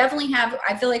 But we definitely have,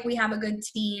 I feel like we have a good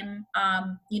team,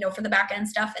 you know, for the back end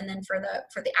stuff, and then for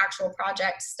the actual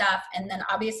project stuff. And then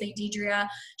obviously Deidre,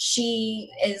 she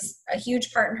is a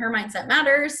huge part in Her Mindset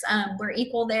Matters. We're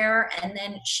equal there. And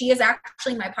then she is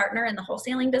actually my partner in the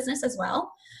wholesaling business as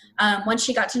well. Once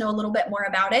she got to know a little bit more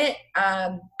about it,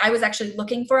 I was actually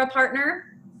looking for a partner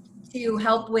to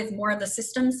help with more of the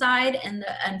system side and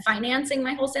financing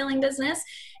my wholesaling business.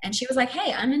 And she was like,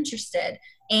 hey, I'm interested.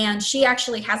 And she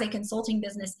actually has a consulting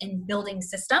business in building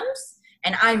systems.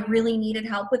 And I really needed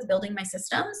help with building my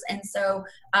systems. And so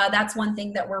that's one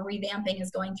thing that we're revamping,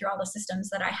 is going through all the systems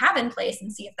that I have in place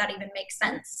and see if that even makes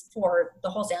sense for the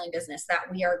wholesaling business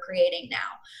that we are creating now.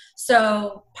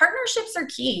 So partnerships are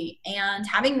key, and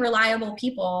having reliable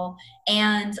people.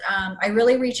 And I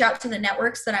really reach out to the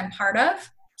networks that I'm part of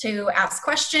to ask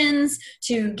questions,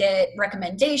 to get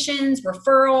recommendations,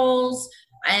 referrals,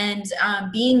 and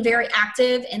being very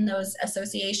active in those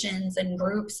associations and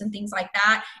groups and things like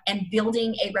that, and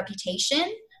building a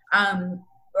reputation.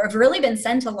 I've really been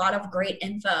sent a lot of great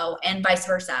info, and vice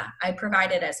versa. I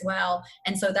provide it as well.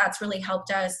 And so that's really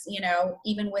helped us, you know,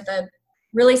 even with a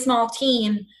really small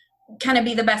team, kind of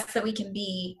be the best that we can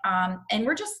be. And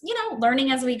we're just, you know,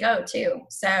 learning as we go too.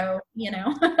 So, you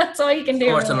know, that's all you can do.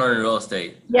 Of course, to learn in real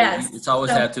estate. Yes. It's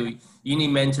always have to, you need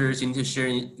mentors, you need to share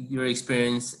your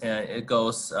experience, and it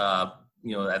goes,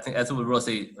 you know, I think that's what real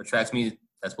estate attracts me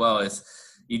as well, is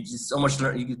you just so much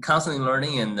learn, you're constantly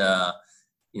learning, and,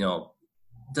 you know,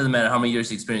 it doesn't matter how many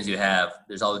years experience you have,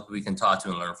 there's always people we can talk to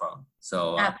and learn from.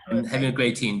 So and having a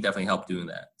great team definitely helped doing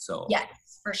that. So yes,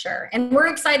 for sure. And we're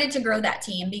excited to grow that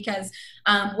team, because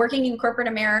working in corporate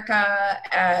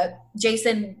America,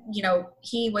 Jason, you know,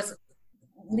 he was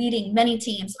leading many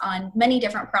teams on many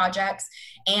different projects,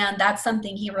 and that's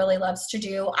something he really loves to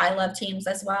do. I love teams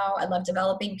as well. I love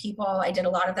developing people. I did a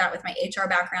lot of that with my HR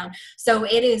background. So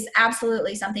it is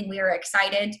absolutely something we are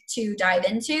excited to dive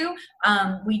into.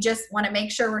 We just want to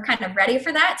make sure we're kind of ready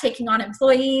for that, taking on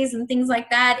employees and things like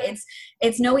that.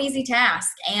 It's no easy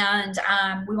task, and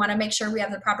we want to make sure we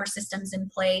have the proper systems in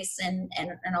place and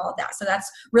all of that. So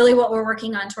that's really what we're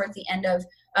working on towards the end of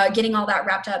getting all that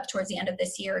wrapped up towards the end of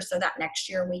this year, so that next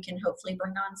year we can hopefully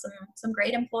bring on some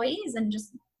great employees and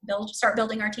just start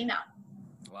building our team out.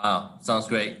 Wow, sounds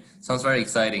great. Sounds very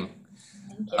exciting.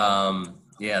 Thank you.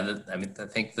 Yeah, I mean, I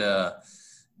think the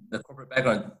corporate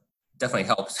background definitely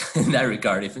helps in that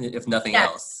regard, if nothing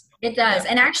else. It does.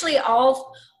 Yeah. And actually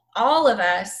all of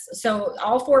us, so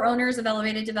all 4 owners of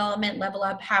Elevated Development, Level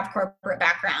Up, have corporate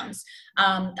backgrounds.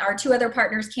 Our 2 other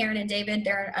partners, Karen and David,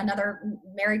 they're another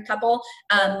married couple.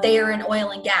 They are in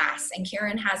oil and gas, and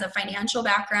Karen has a financial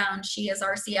background. She is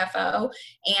our CFO,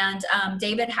 and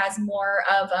David has more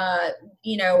of a,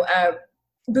 you know, a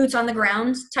boots on the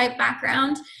ground type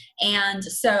background. And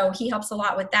so he helps a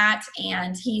lot with that.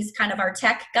 And he's kind of our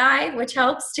tech guy, which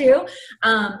helps too.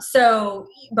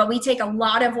 But we take a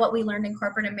lot of what we learned in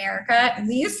corporate America. And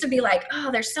we used to be like, oh,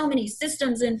 there's so many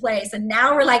systems in place. And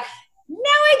now we're like, now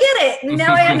I get it.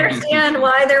 Now I understand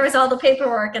why there was all the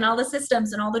paperwork and all the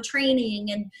systems and all the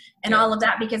training and all of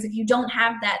that. Because if you don't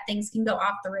have that, things can go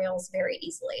off the rails very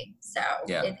easily. So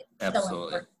yeah,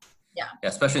 absolutely. So yeah,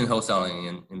 especially in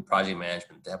wholesaling and project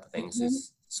management, type of things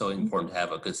is so important to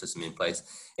have a good system in place,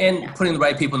 and putting the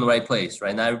right people in the right place,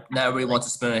 right? Not everybody wants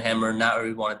to spin a hammer. Not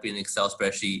everybody wants to be an Excel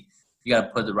spreadsheet. You got to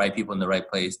put the right people in the right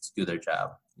place to do their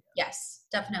job. Yes,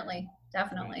 definitely.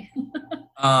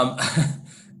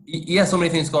 Yeah, so many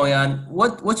things going on.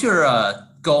 What's your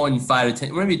goal in 5 to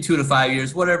 10, maybe 2 to 5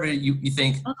 years, whatever you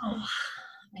think? Oh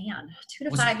man, 2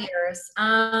 to 5 years.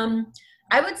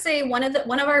 I would say one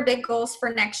of our big goals for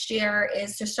next year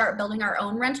is to start building our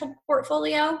own rental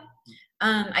portfolio.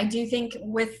 I do think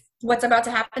with what's about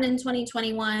to happen in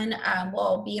 2021,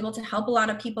 we'll be able to help a lot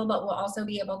of people, but we'll also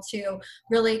be able to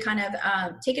really kind of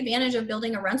take advantage of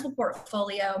building a rental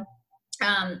portfolio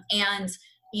and,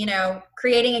 you know,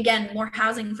 creating, again, more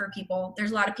housing for people.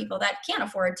 There's a lot of people that can't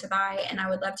afford to buy, and I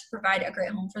would love to provide a great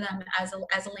home for them as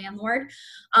a landlord.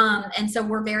 And so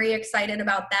we're very excited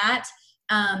about that.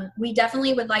 We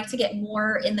definitely would like to get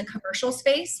more in the commercial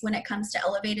space when it comes to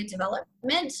Elevated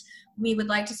Development. We would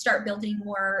like to start building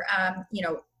more, you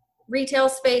know, retail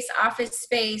space, office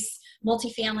space,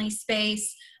 multifamily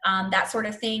space, that sort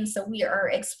of thing. So we are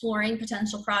exploring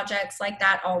potential projects like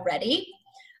that already.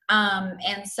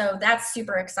 And so that's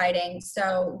super exciting.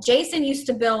 So Jason used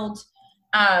to build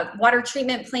water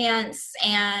treatment plants,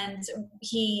 and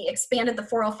he expanded the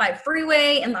 405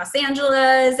 freeway in Los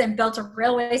Angeles and built a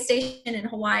railway station in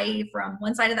Hawaii from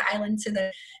one side of the island to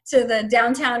the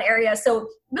downtown area. So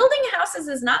building houses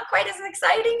is not quite as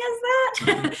exciting as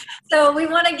that. So we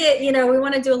want to we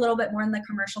want to do a little bit more in the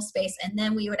commercial space, and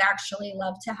then we would actually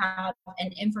love to have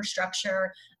an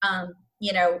infrastructure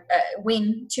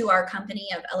wing to our company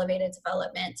of elevated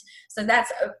development. So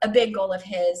that's a big goal of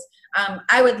his.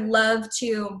 I would love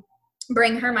to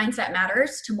bring Her Mindset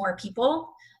Matters to more people.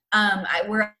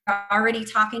 We're already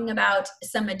talking about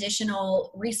some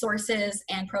additional resources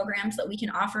and programs that we can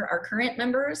offer our current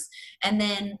members, and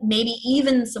then maybe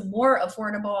even some more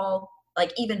affordable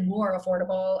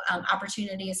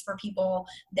opportunities for people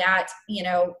that,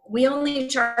 we only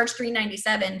charge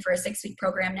 $397 for a 6-week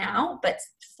program now, but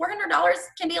 $400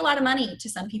 can be a lot of money to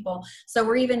some people. So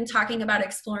we're even talking about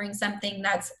exploring something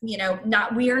that's, we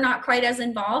are not quite as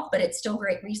involved, but it's still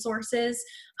great resources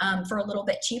for a little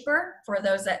bit cheaper for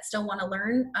those that still want to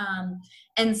learn.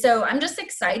 And so I'm just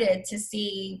excited to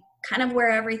see kind of where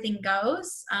everything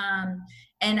goes.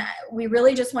 And we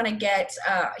really just want to get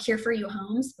Here For You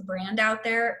Homes, the brand, out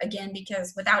there again,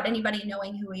 because without anybody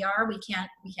knowing who we are, we can't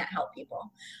help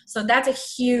people. So that's a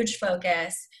huge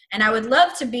focus. And I would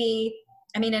love to be,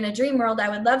 in a dream world, I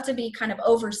would love to be kind of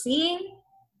overseeing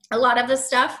a lot of the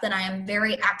stuff that I am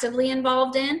very actively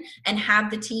involved in, and have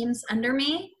the teams under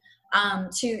me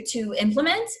to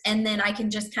implement. And then I can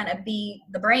just kind of be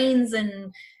the brains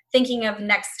and thinking of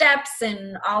next steps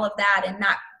and all of that, and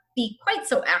not be quite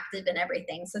so active in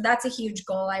everything. So that's a huge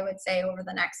goal, I would say, over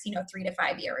the next 3 to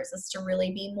 5 years, is to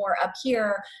really be more up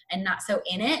here and not so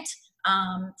in it,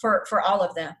 for all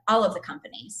of the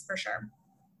companies, for sure.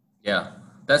 Yeah,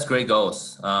 that's great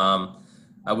goals.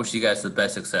 I wish you guys the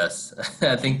best success.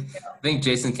 I think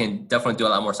Jason can definitely do a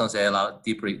lot more. Sounds like a lot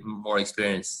deeper, more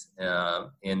experience,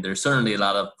 and there's certainly a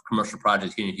lot of commercial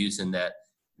projects here in Houston that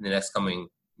in the next coming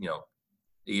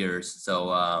years.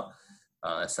 So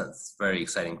it's very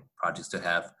exciting projects to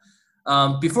have.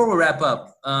 Before we wrap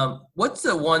up, what's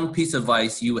the one piece of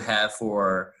advice you have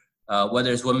for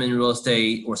whether it's women in real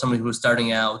estate or somebody who's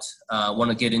starting out, want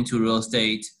to get into real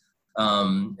estate?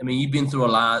 You've been through a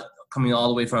lot, coming all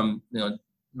the way from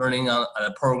learning on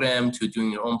a program to doing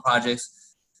your own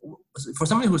projects. For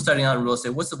somebody who's starting out in real estate,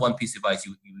 what's the one piece of advice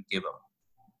you would give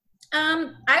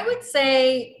them? I would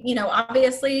say,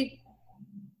 obviously,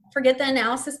 forget the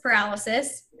analysis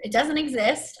paralysis. It doesn't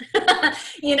exist.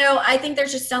 I think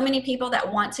there's just so many people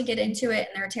that want to get into it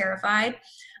and they're terrified.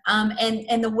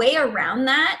 And the way around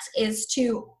that is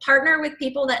to partner with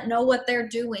people that know what they're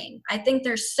doing. I think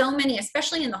there's so many,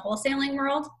 especially in the wholesaling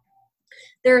world,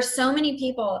 there are so many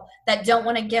people that don't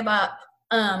want to give up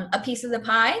a piece of the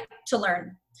pie to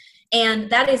learn. And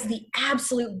that is the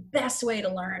absolute best way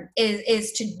to learn,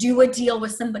 is to do a deal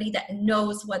with somebody that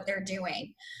knows what they're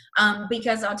doing.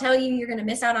 Because I'll tell you, you're going to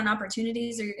miss out on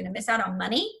opportunities, or you're going to miss out on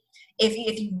money if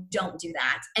you don't do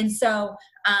that. And so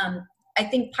I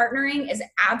think partnering is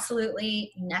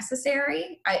absolutely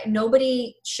necessary.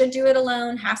 Nobody should do it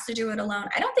alone, has to do it alone.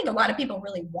 I don't think a lot of people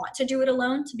really want to do it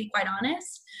alone, to be quite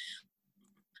honest.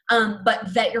 But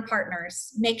vet your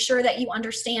partners. Make sure that you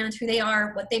understand who they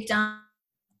are, what they've done.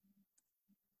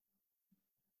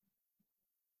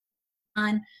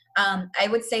 I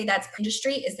would say that's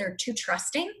industry, is they're too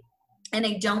trusting and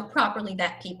they don't properly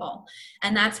vet people.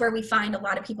 And that's where we find a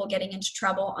lot of people getting into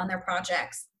trouble on their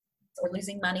projects, or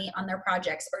losing money on their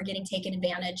projects, or getting taken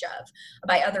advantage of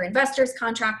by other investors,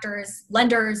 contractors,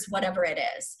 lenders, whatever it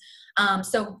is.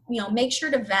 So, make sure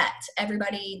to vet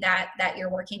everybody that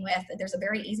you're working with. There's a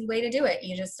very easy way to do it.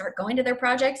 You just start going to their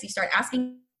projects, you start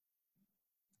asking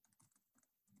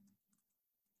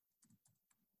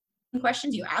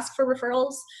questions, you ask for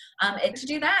referrals, and to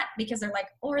do that, because they're like,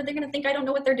 oh, are they going to think I don't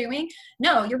know what they're doing?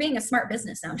 No, you're being a smart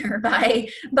business owner by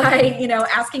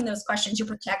asking those questions. You're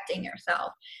protecting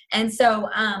yourself. And so,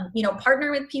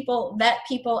 partner with people, vet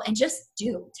people, and just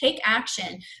take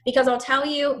action, because I'll tell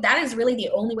you, that is really the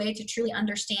only way to truly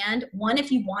understand, one, if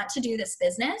you want to do this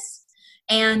business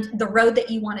and the road that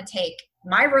you want to take.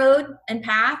 My road and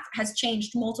path has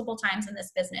changed multiple times in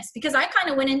this business, because I kind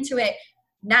of went into it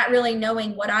not really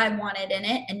knowing what I wanted in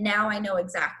it. And now I know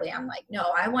exactly. I'm like,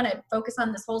 no, I want to focus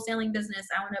on this wholesaling business.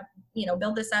 I want to,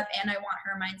 build this up, and I want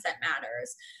Her Mindset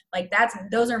Matters. Like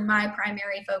those are my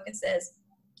primary focuses.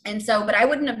 And so, but I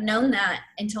wouldn't have known that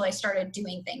until I started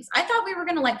doing things. I thought we were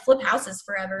going to flip houses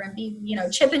forever and be,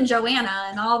 Chip and Joanna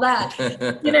and all that,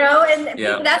 and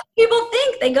yeah. That's what people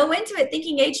think. They go into it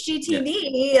thinking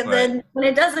HGTV, and then when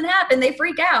it doesn't happen, they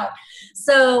freak out.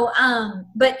 So,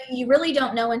 but you really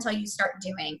don't know until you start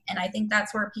doing. And I think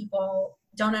that's where people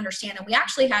don't understand. And we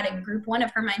actually had in group one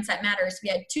of Her Mindset Matters, we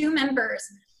had 2 members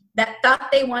that thought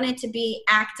they wanted to be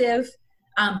active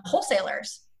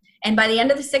wholesalers. And by the end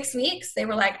of the 6 weeks, they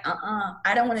were like,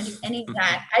 I don't want to do any of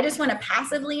that. I just want to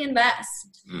passively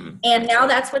invest. Mm-hmm. And now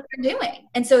that's what they're doing.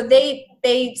 And so they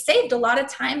saved a lot of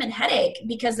time and headache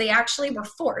because they actually were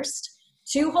forced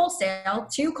to wholesale,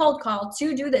 to cold call,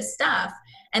 to do this stuff.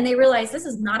 And they realized this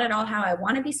is not at all how I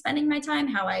want to be spending my time,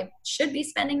 how I should be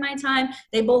spending my time.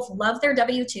 They both love their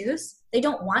W-2s. They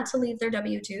don't want to leave their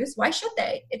W-2s. Why should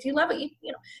they? If you love it,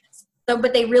 you know. So,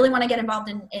 but they really want to get involved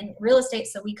in real estate.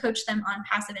 So we coach them on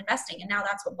passive investing. And now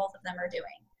that's what both of them are doing.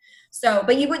 So,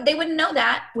 but they wouldn't know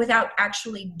that without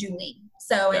actually doing.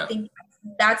 So yeah. I think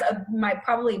that's my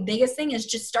probably biggest thing is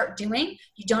just start doing.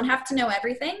 You don't have to know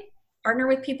everything. Partner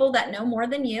with people that know more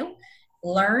than you.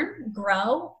 Learn,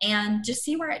 grow, and just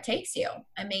see where it takes you.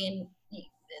 I mean,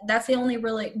 that's the only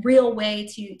really real way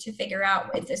to figure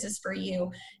out if this is for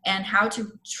you and how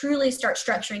to truly start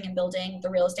structuring and building the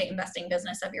real estate investing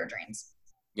business of your dreams.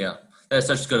 Yeah, that's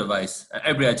such good advice.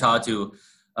 Everybody I talk to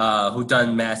who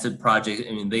done massive projects,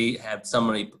 I mean, they have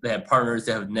partners,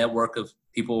 they have a network of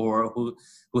people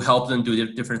who help them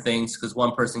do different things because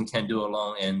one person can't do it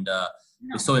alone. And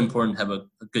it's so important to have a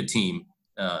good team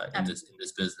in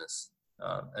this business.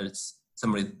 It's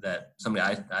somebody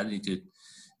I need to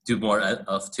do more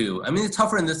of too. I mean, it's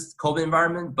tougher in this COVID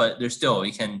environment, but there's still,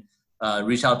 you can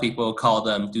reach out to people, call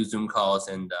them, do Zoom calls,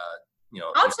 and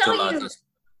I'll tell you,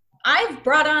 I've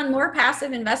brought on more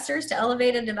passive investors to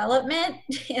Elevated Development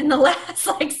in the last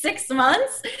 6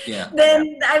 months. Yeah.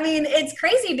 I mean, it's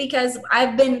crazy because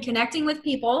I've been connecting with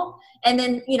people, and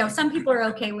then, some people are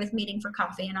okay with meeting for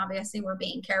coffee, and obviously we're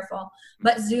being careful,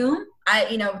 but Zoom,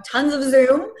 tons of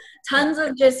Zoom, tons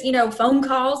of just, phone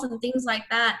calls and things like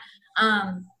that.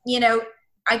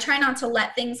 I try not to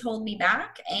let things hold me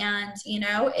back. And,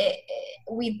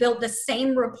 we built the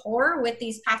same rapport with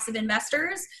these passive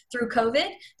investors through COVID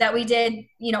that we did,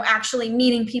 actually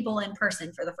meeting people in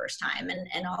person for the first time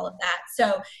and all of that.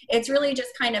 So it's really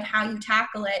just kind of how you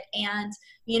tackle it. And,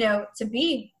 to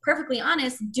be perfectly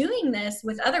honest, doing this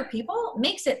with other people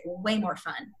makes it way more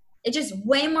fun. It's just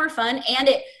way more fun. And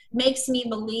it makes me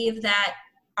believe that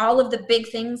all of the big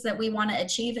things that we want to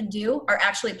achieve and do are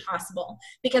actually possible.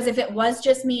 Because if it was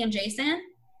just me and Jason,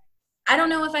 I don't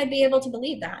know if I'd be able to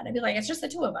believe that. I'd be like, it's just the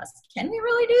 2 of us. Can we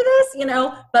really do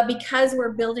this? But because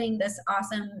we're building this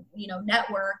awesome,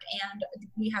 network, and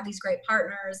we have these great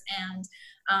partners, and,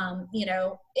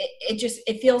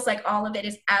 it feels like all of it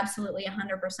is absolutely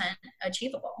 100%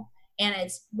 achievable. And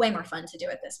it's way more fun to do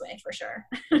it this way, for sure.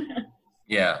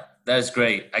 Yeah, that is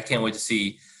great. I can't wait to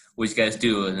see what you guys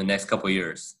do in the next couple of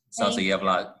years. Sounds like you have a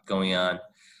lot going on.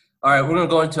 All right, we're going to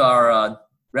go into our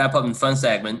wrap up and fun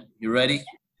segment. You ready?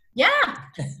 Yeah.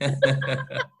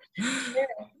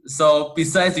 So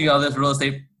besides doing all these real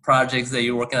estate projects that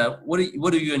you're working on, what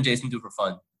do you and Jason do for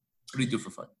fun? What do you do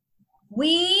for fun?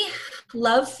 We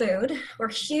love food. We're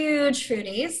huge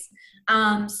foodies.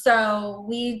 So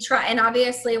we try, and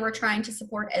obviously we're trying to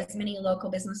support as many local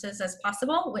businesses as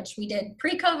possible, which we did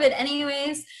pre-COVID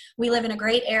anyways. We live in a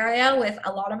great area with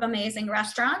a lot of amazing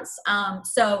restaurants.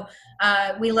 So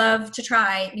we love to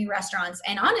try new restaurants.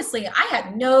 And honestly, I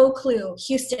had no clue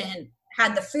Houston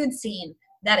had the food scene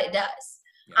that it does.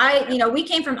 We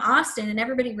came from Austin, and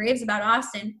everybody raves about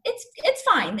Austin. It's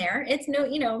fine there. It's no,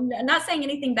 not saying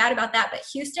anything bad about that, but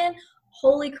Houston,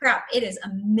 holy crap, it is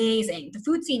amazing. The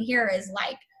food scene here is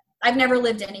I've never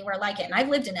lived anywhere like it. And I've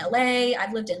lived in LA,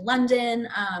 I've lived in London,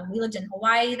 we lived in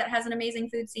Hawaii that has an amazing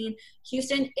food scene.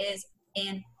 Houston is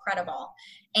incredible.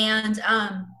 And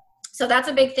so that's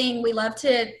a big thing. We love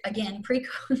to, again,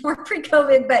 more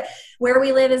pre-COVID, but where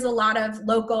we live is a lot of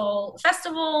local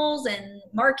festivals and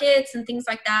markets and things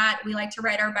like that. We like to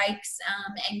ride our bikes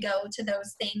and go to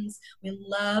those things. We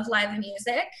love live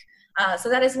music. So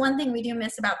that is one thing we do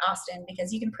miss about Austin,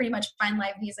 because you can pretty much find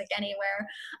live music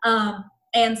anywhere.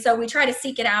 And so we try to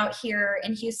seek it out here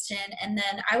in Houston. And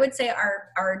then I would say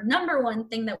our number one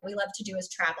thing that we love to do is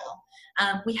travel.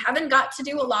 We haven't got to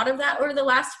do a lot of that over the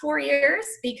last 4 years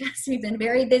because we've been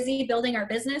very busy building our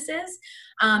businesses.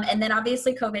 And then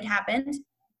obviously COVID happened.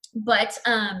 But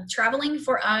traveling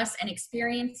for us and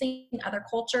experiencing other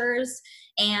cultures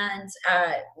and,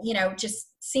 just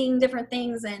seeing different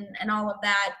things and all of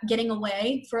that, getting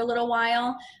away for a little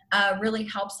while really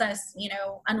helps us,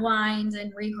 unwind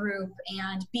and regroup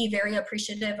and be very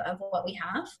appreciative of what we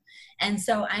have. And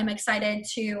so I'm excited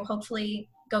to hopefully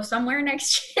go somewhere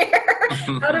next year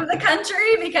out of the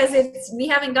country, because we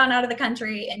haven't gone out of the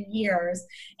country in years,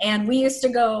 and we used to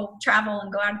go travel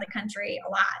and go out of the country a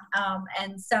lot.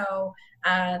 And so,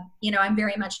 I'm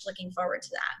very much looking forward to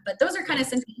that. But those are kind of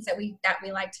some things that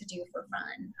we like to do for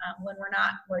fun when we're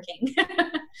not working.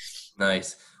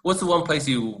 Nice. What's the one place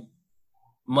you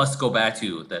must go back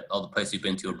to, that all the places you've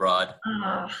been to abroad?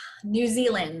 New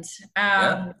Zealand.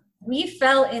 Yeah. We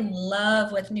fell in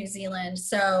love with New Zealand.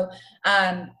 So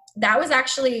that was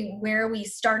actually where we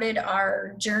started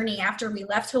our journey after we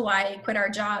left Hawaii, quit our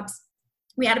jobs.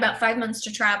 We had about 5 months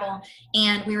to travel,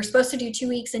 and we were supposed to do 2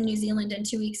 weeks in New Zealand and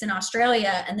 2 weeks in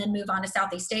Australia and then move on to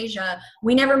Southeast Asia.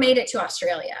 We never made it to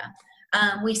Australia.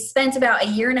 We spent about a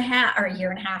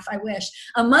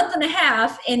month and a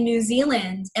half in New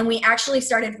Zealand, and we actually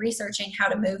started researching how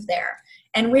to move there.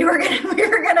 And we were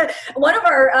gonna, one of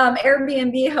our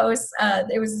Airbnb hosts,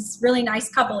 it was this really nice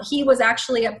couple. He was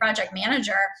actually a project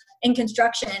manager in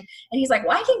construction, and he's like,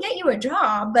 well, I can get you a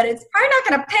job, but it's probably not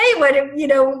going to pay what,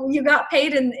 you got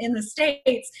paid in the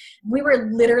States. We were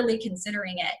literally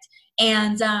considering it.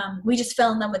 And we just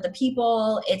fell in love with the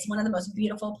people. It's one of the most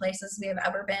beautiful places we have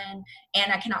ever been,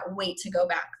 and I cannot wait to go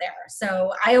back there.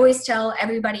 So I always tell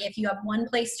everybody, if you have one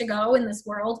place to go in this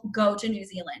world, go to New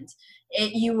Zealand.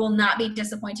 You will not be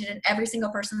disappointed. And every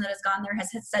single person that has gone there has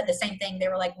said the same thing. They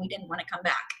were like, we didn't want to come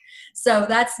back. So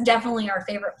that's definitely our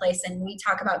favorite place, and we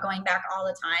talk about going back all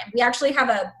the time. We actually have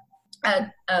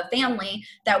a family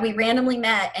that we randomly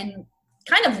met and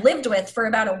kind of lived with for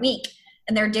about a week.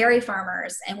 And they're dairy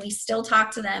farmers, and we still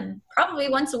talk to them probably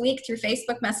once a week through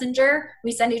Facebook Messenger.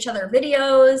 We send each other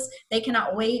videos. They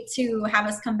cannot wait to have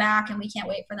us come back, and we can't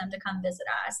wait for them to come visit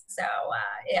us. So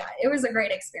yeah, it was a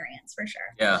great experience for sure.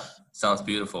 Yeah, sounds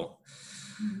beautiful.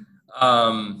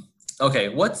 Okay,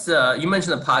 what's you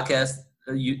mentioned a podcast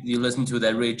you listen to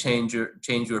that really change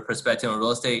your perspective on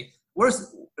real estate.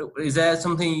 Is that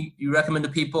something you recommend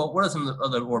to people? What are some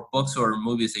other books or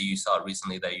movies that you saw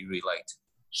recently that you really liked?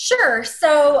 Sure.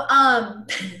 So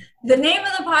the name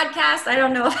of the podcast, I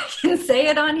don't know if I can say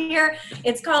it on here.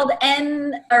 It's called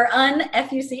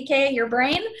Unfuck Your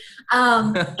Brain.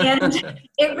 And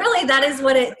it really, that is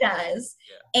what it does.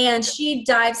 And she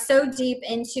dives so deep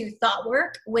into thought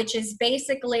work, which is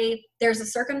basically there's a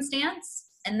circumstance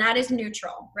and that is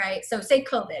neutral, right? So say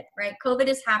COVID, right? COVID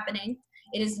is happening.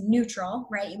 It is neutral,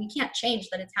 right? We can't change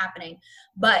that it's happening,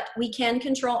 but we can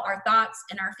control our thoughts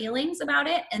and our feelings about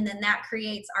it. And then that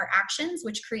creates our actions,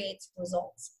 which creates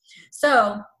results.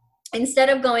 So instead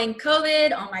of going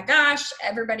COVID, oh my gosh,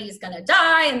 everybody's going to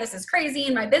die and this is crazy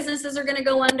and my businesses are going to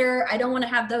go under, I don't want to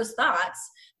have those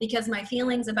thoughts, because my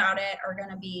feelings about it are going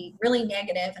to be really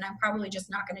negative, and I'm probably just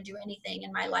not going to do anything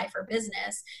in my life or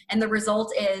business. And the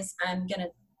result is I'm going to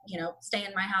stay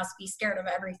in my house, be scared of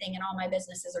everything, and all my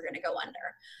businesses are going to go under.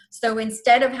 So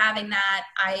instead of having that,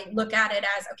 I look at it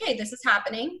as, okay, this is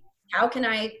happening.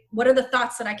 What are the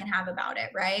thoughts that I can have about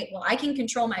it, right? Well, I can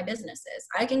control my businesses.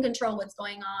 I can control what's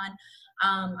going on.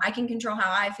 I can control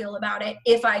how I feel about it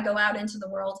if I go out into the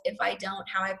world. If I don't,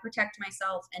 how I protect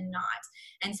myself and not.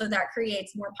 And so that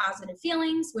creates more positive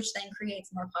feelings, which then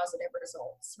creates more positive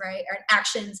results, right? Or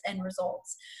actions and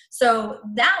results. So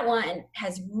that one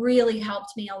has really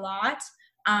helped me a lot.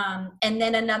 And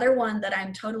then another one that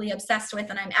I'm totally obsessed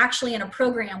with, and I'm actually in a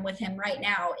program with him right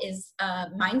now, is a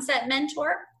mindset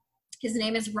mentor. His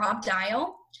name is Rob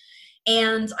Dial.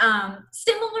 And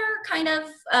similar kind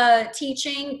of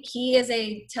teaching. He is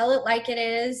a tell it like it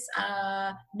is,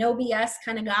 no BS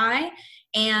kind of guy.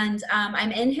 And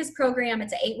I'm in his program.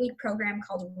 It's an 8-week program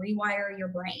called Rewire Your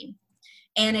Brain.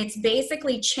 And it's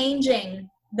basically changing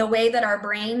the way that our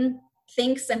brain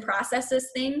thinks and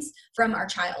processes things from our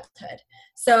childhood.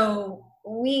 So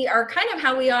we are kind of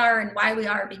how we are and why we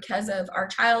are because of our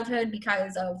childhood,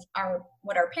 because of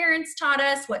what our parents taught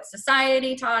us, what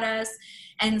society taught us.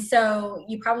 And so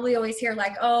you probably always hear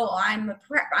like, oh, I'm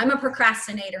a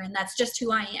procrastinator and that's just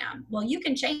who I am. Well, you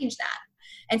can change that.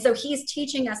 And so he's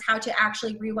teaching us how to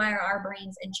actually rewire our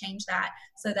brains and change that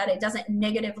so that it doesn't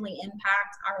negatively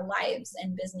impact our lives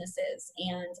and businesses.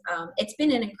 And it's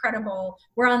been an incredible,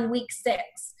 we're on week 6.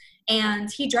 And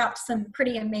he dropped some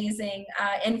pretty amazing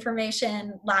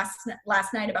information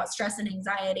last night about stress and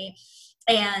anxiety.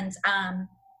 And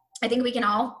I think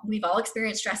we've all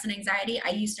experienced stress and anxiety. I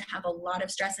used to have a lot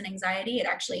of stress and anxiety. It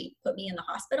actually put me in the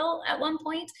hospital at one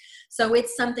point. So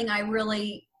it's something I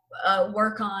really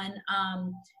work on.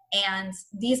 And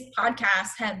these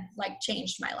podcasts have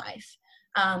changed my life.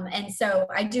 And so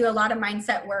I do a lot of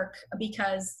mindset work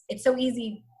because it's so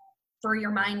easy for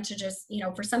your mind to just,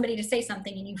 for somebody to say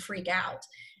something and you freak out.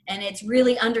 And it's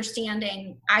really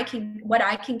understanding what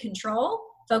I can control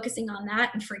focusing on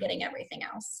that and forgetting everything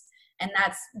else. And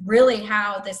that's really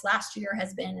how this last year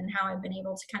has been, and how I've been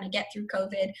able to kind of get through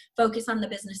COVID, focus on the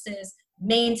businesses,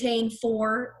 maintain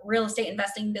 4 real estate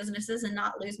investing businesses and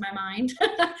not lose my mind.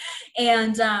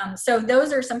 And so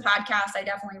those are some podcasts I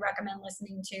definitely recommend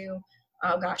listening to.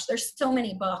 Oh gosh, there's so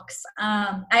many books.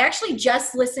 I actually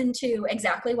just listened to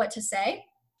Exactly What to Say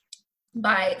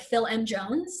by Phil M.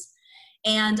 Jones.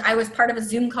 And I was part of a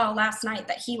Zoom call last night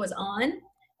that he was on,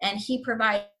 and he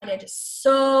provided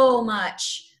so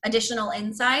much additional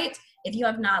insight. If you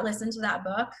have not listened to that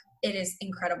book, it is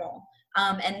incredible.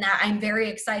 And that I'm very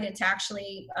excited to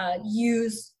actually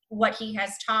use what he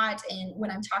has taught in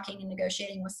when I'm talking and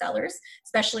negotiating with sellers,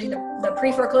 especially the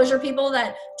pre-foreclosure people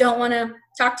that don't want to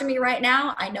talk to me right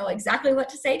now. I know exactly what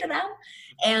to say to them.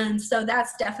 And so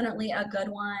that's definitely a good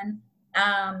one.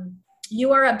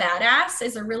 You Are a Badass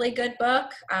is a really good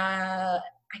book.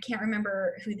 I can't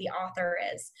remember who the author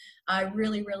is. I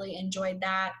really, really enjoyed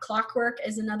that. Clockwork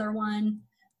is another one.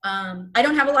 I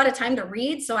don't have a lot of time to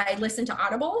read, so I listen to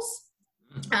audibles.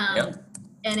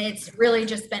 And it's really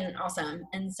just been awesome.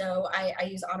 And so I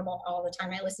use Audible all the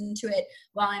time. I listen to it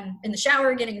while I'm in the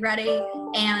shower getting ready,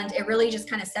 and it really just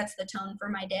kind of sets the tone for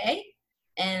my day.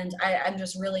 And I'm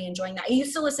just really enjoying that. I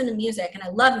used to listen to music, and I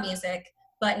love music,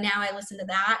 but now I listen to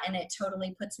that, and it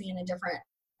totally puts me in a different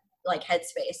like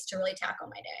headspace to really tackle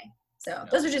my day. So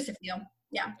those are just a few.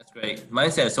 Yeah. That's great.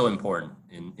 Mindset is so important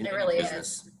in it really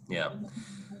business. Is. Yeah.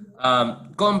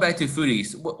 Going back to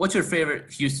foodies, what's your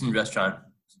favorite Houston restaurant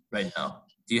right now?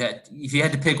 If you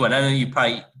had to pick one, I know you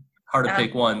probably hard to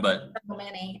pick one, but so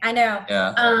many. I know.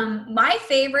 Yeah. My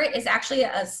favorite is actually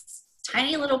a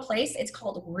tiny little place. It's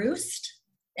called Roost,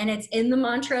 and it's in the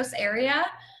Montrose area.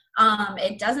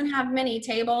 It doesn't have many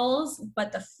tables,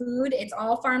 but the food, it's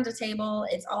all farm to table.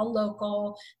 It's all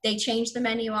local. They change the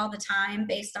menu all the time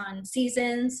based on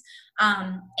seasons.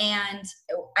 And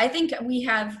I think we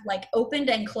have like opened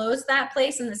and closed that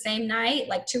place in the same night,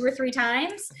 like 2 or 3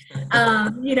 times.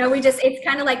 It's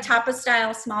kind of like tapas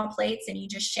style, small plates, and you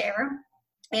just share.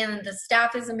 And the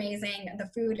staff is amazing. The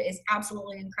food is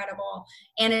absolutely incredible.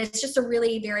 And it's just a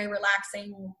really very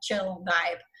relaxing, chill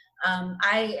vibe.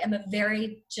 I am a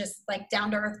very just like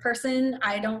down-to-earth person.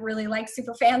 I don't really like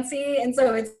super fancy, and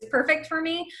so it's perfect for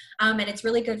me. And it's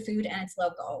really good food, and it's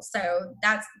local. So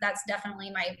that's definitely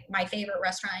my favorite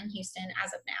restaurant in Houston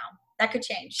as of now. That could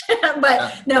change,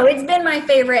 but no, it's been my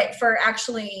favorite for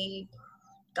actually,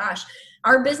 gosh,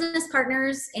 our business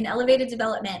partners in Elevated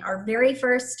Development. Our very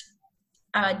first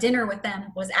dinner with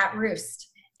them was at Roost,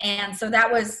 and so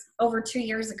that was over 2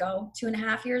 years ago,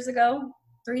 2.5 years ago.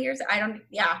 3 years,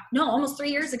 almost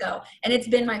 3 years ago, and it's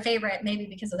been my favorite, maybe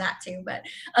because of that too. But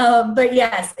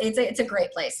yes, it's a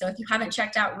great place. So if you haven't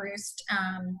checked out Roost,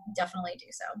 definitely do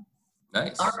so.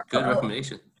 Nice, good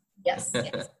recommendation. Yes,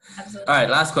 absolutely. All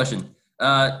right, last question.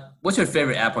 What's your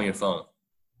favorite app on your phone?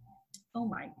 Oh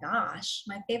my gosh,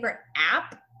 my favorite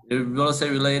app? Real estate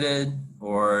related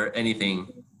or anything,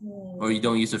 or you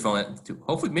don't use your phone?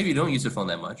 Hopefully, maybe you don't use your phone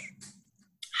that much.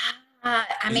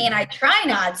 I try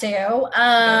not to.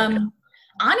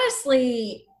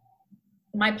 Honestly,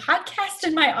 my podcast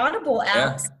and my Audible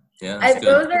apps,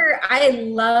 I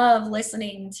love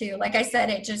listening to. Like I said,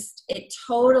 it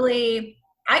totally,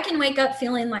 I can wake up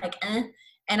feeling like,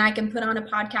 and I can put on a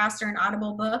podcast or an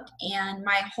Audible book, and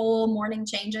my whole morning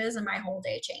changes and my whole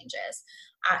day changes.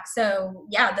 So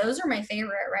yeah, those are my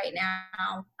favorite right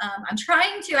now. I'm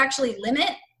trying to actually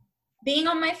limit being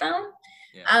on my phone.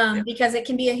 Because it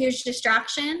can be a huge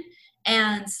distraction.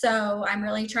 And so I'm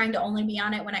really trying to only be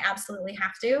on it when I absolutely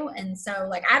have to. And so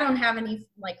like, I don't have any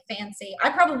like fancy, I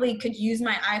probably could use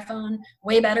my iPhone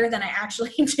way better than I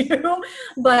actually do.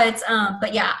 But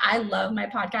yeah, I love my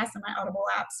podcast and my Audible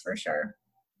apps for sure.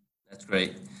 That's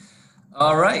great.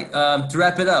 All right. To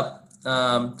wrap it up,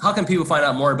 how can people find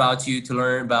out more about you, to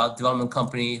learn about development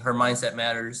company, Her Mindset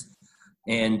Matters,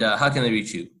 and how can they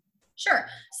reach you? Sure.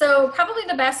 So probably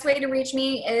the best way to reach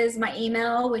me is my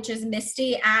email, which is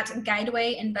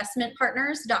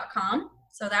misty@guidewayinvestmentpartners.com.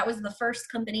 So that was the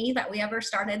first company that we ever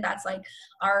started. That's like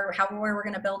where we're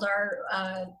going to build our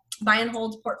buy and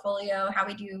hold portfolio, how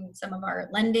we do some of our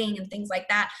lending and things like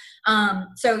that.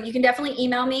 So you can definitely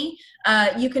email me.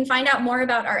 You can find out more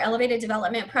about our Elevated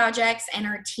Development projects and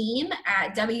our team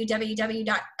at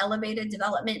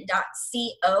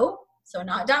www.elevateddevelopment.co. So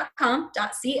not .com,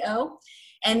 .co.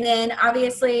 And then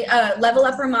obviously Level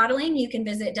Up Remodeling, you can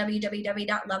visit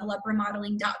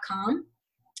www.levelupremodeling.com.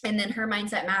 And then Her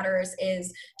Mindset Matters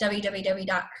is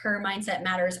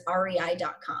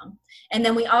www.hermindsetmattersrei.com. And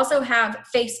then we also have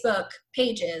Facebook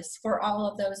pages for all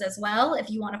of those as well, if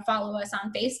you want to follow us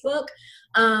on Facebook.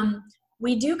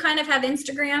 We do kind of have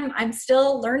Instagram. I'm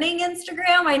still learning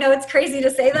Instagram. I know it's crazy to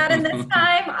say that in this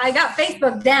time. I got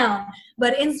Facebook down,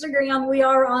 but Instagram, we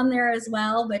are on there as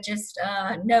well. But just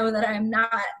know that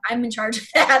I'm in charge of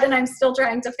that, and I'm still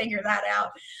trying to figure that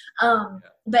out.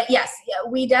 But yes,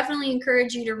 we definitely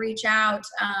encourage you to reach out.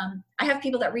 I have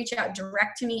people that reach out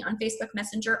direct to me on Facebook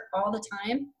Messenger all the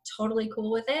time. Totally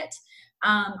cool with it.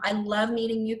 I love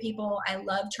meeting new people. I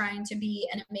love trying to be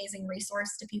an amazing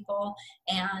resource to people.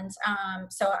 And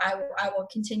so I will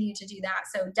continue to do that.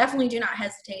 So definitely do not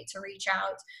hesitate to reach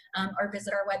out or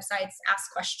visit our websites,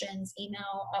 ask questions,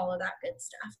 email, all of that good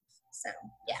stuff. So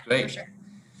yeah, great. For sure.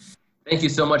 Thank you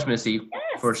so much, Missy,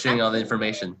 for sharing all the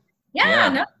information. Yeah,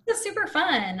 no, it's super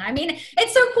fun. I mean,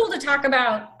 it's so cool to talk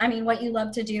about, what you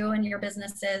love to do in your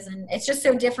businesses, and it's just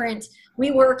so different.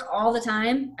 We work all the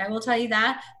time, I will tell you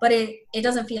that, but it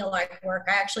doesn't feel like work.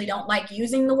 I actually don't like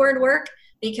using the word work,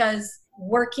 because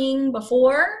working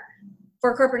before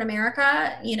for corporate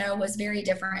America, was very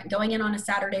different. Going in on a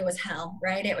Saturday was hell,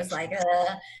 right? It was like,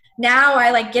 now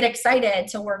I get excited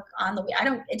to work on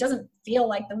it doesn't feel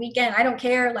like the weekend. I don't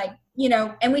care,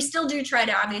 and we still do try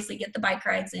to obviously get the bike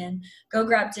rides in, go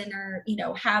grab dinner,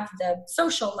 have the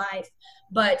social life,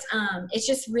 but it's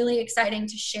just really exciting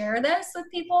to share this with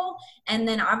people. And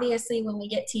then obviously when we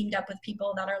get teamed up with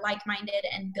people that are like-minded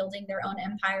and building their own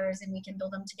empires and we can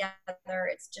build them together,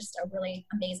 it's just a really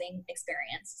amazing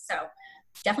experience. So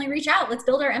definitely reach out. Let's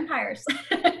build our empires.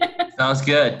 Sounds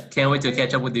good. Can't wait to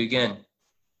catch up with you again.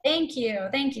 Thank you.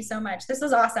 Thank you so much. This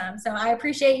was awesome. So I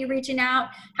appreciate you reaching out.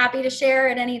 Happy to share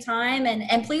at any time.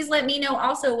 And please let me know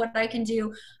also what I can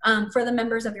do for the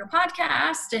members of your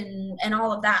podcast and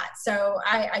all of that. So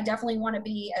I definitely want to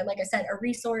be, like I said, a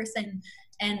resource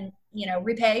and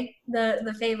repay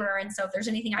the favor. And so if there's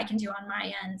anything I can do on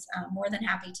my end, more than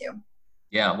happy to.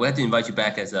 Yeah, we'll have to invite you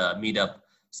back as a meetup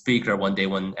speaker one day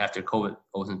after COVID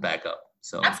opens back up.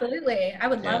 So absolutely. I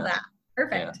would love that.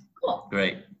 Perfect. Yeah. Cool.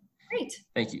 Great. Great.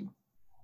 Thank you.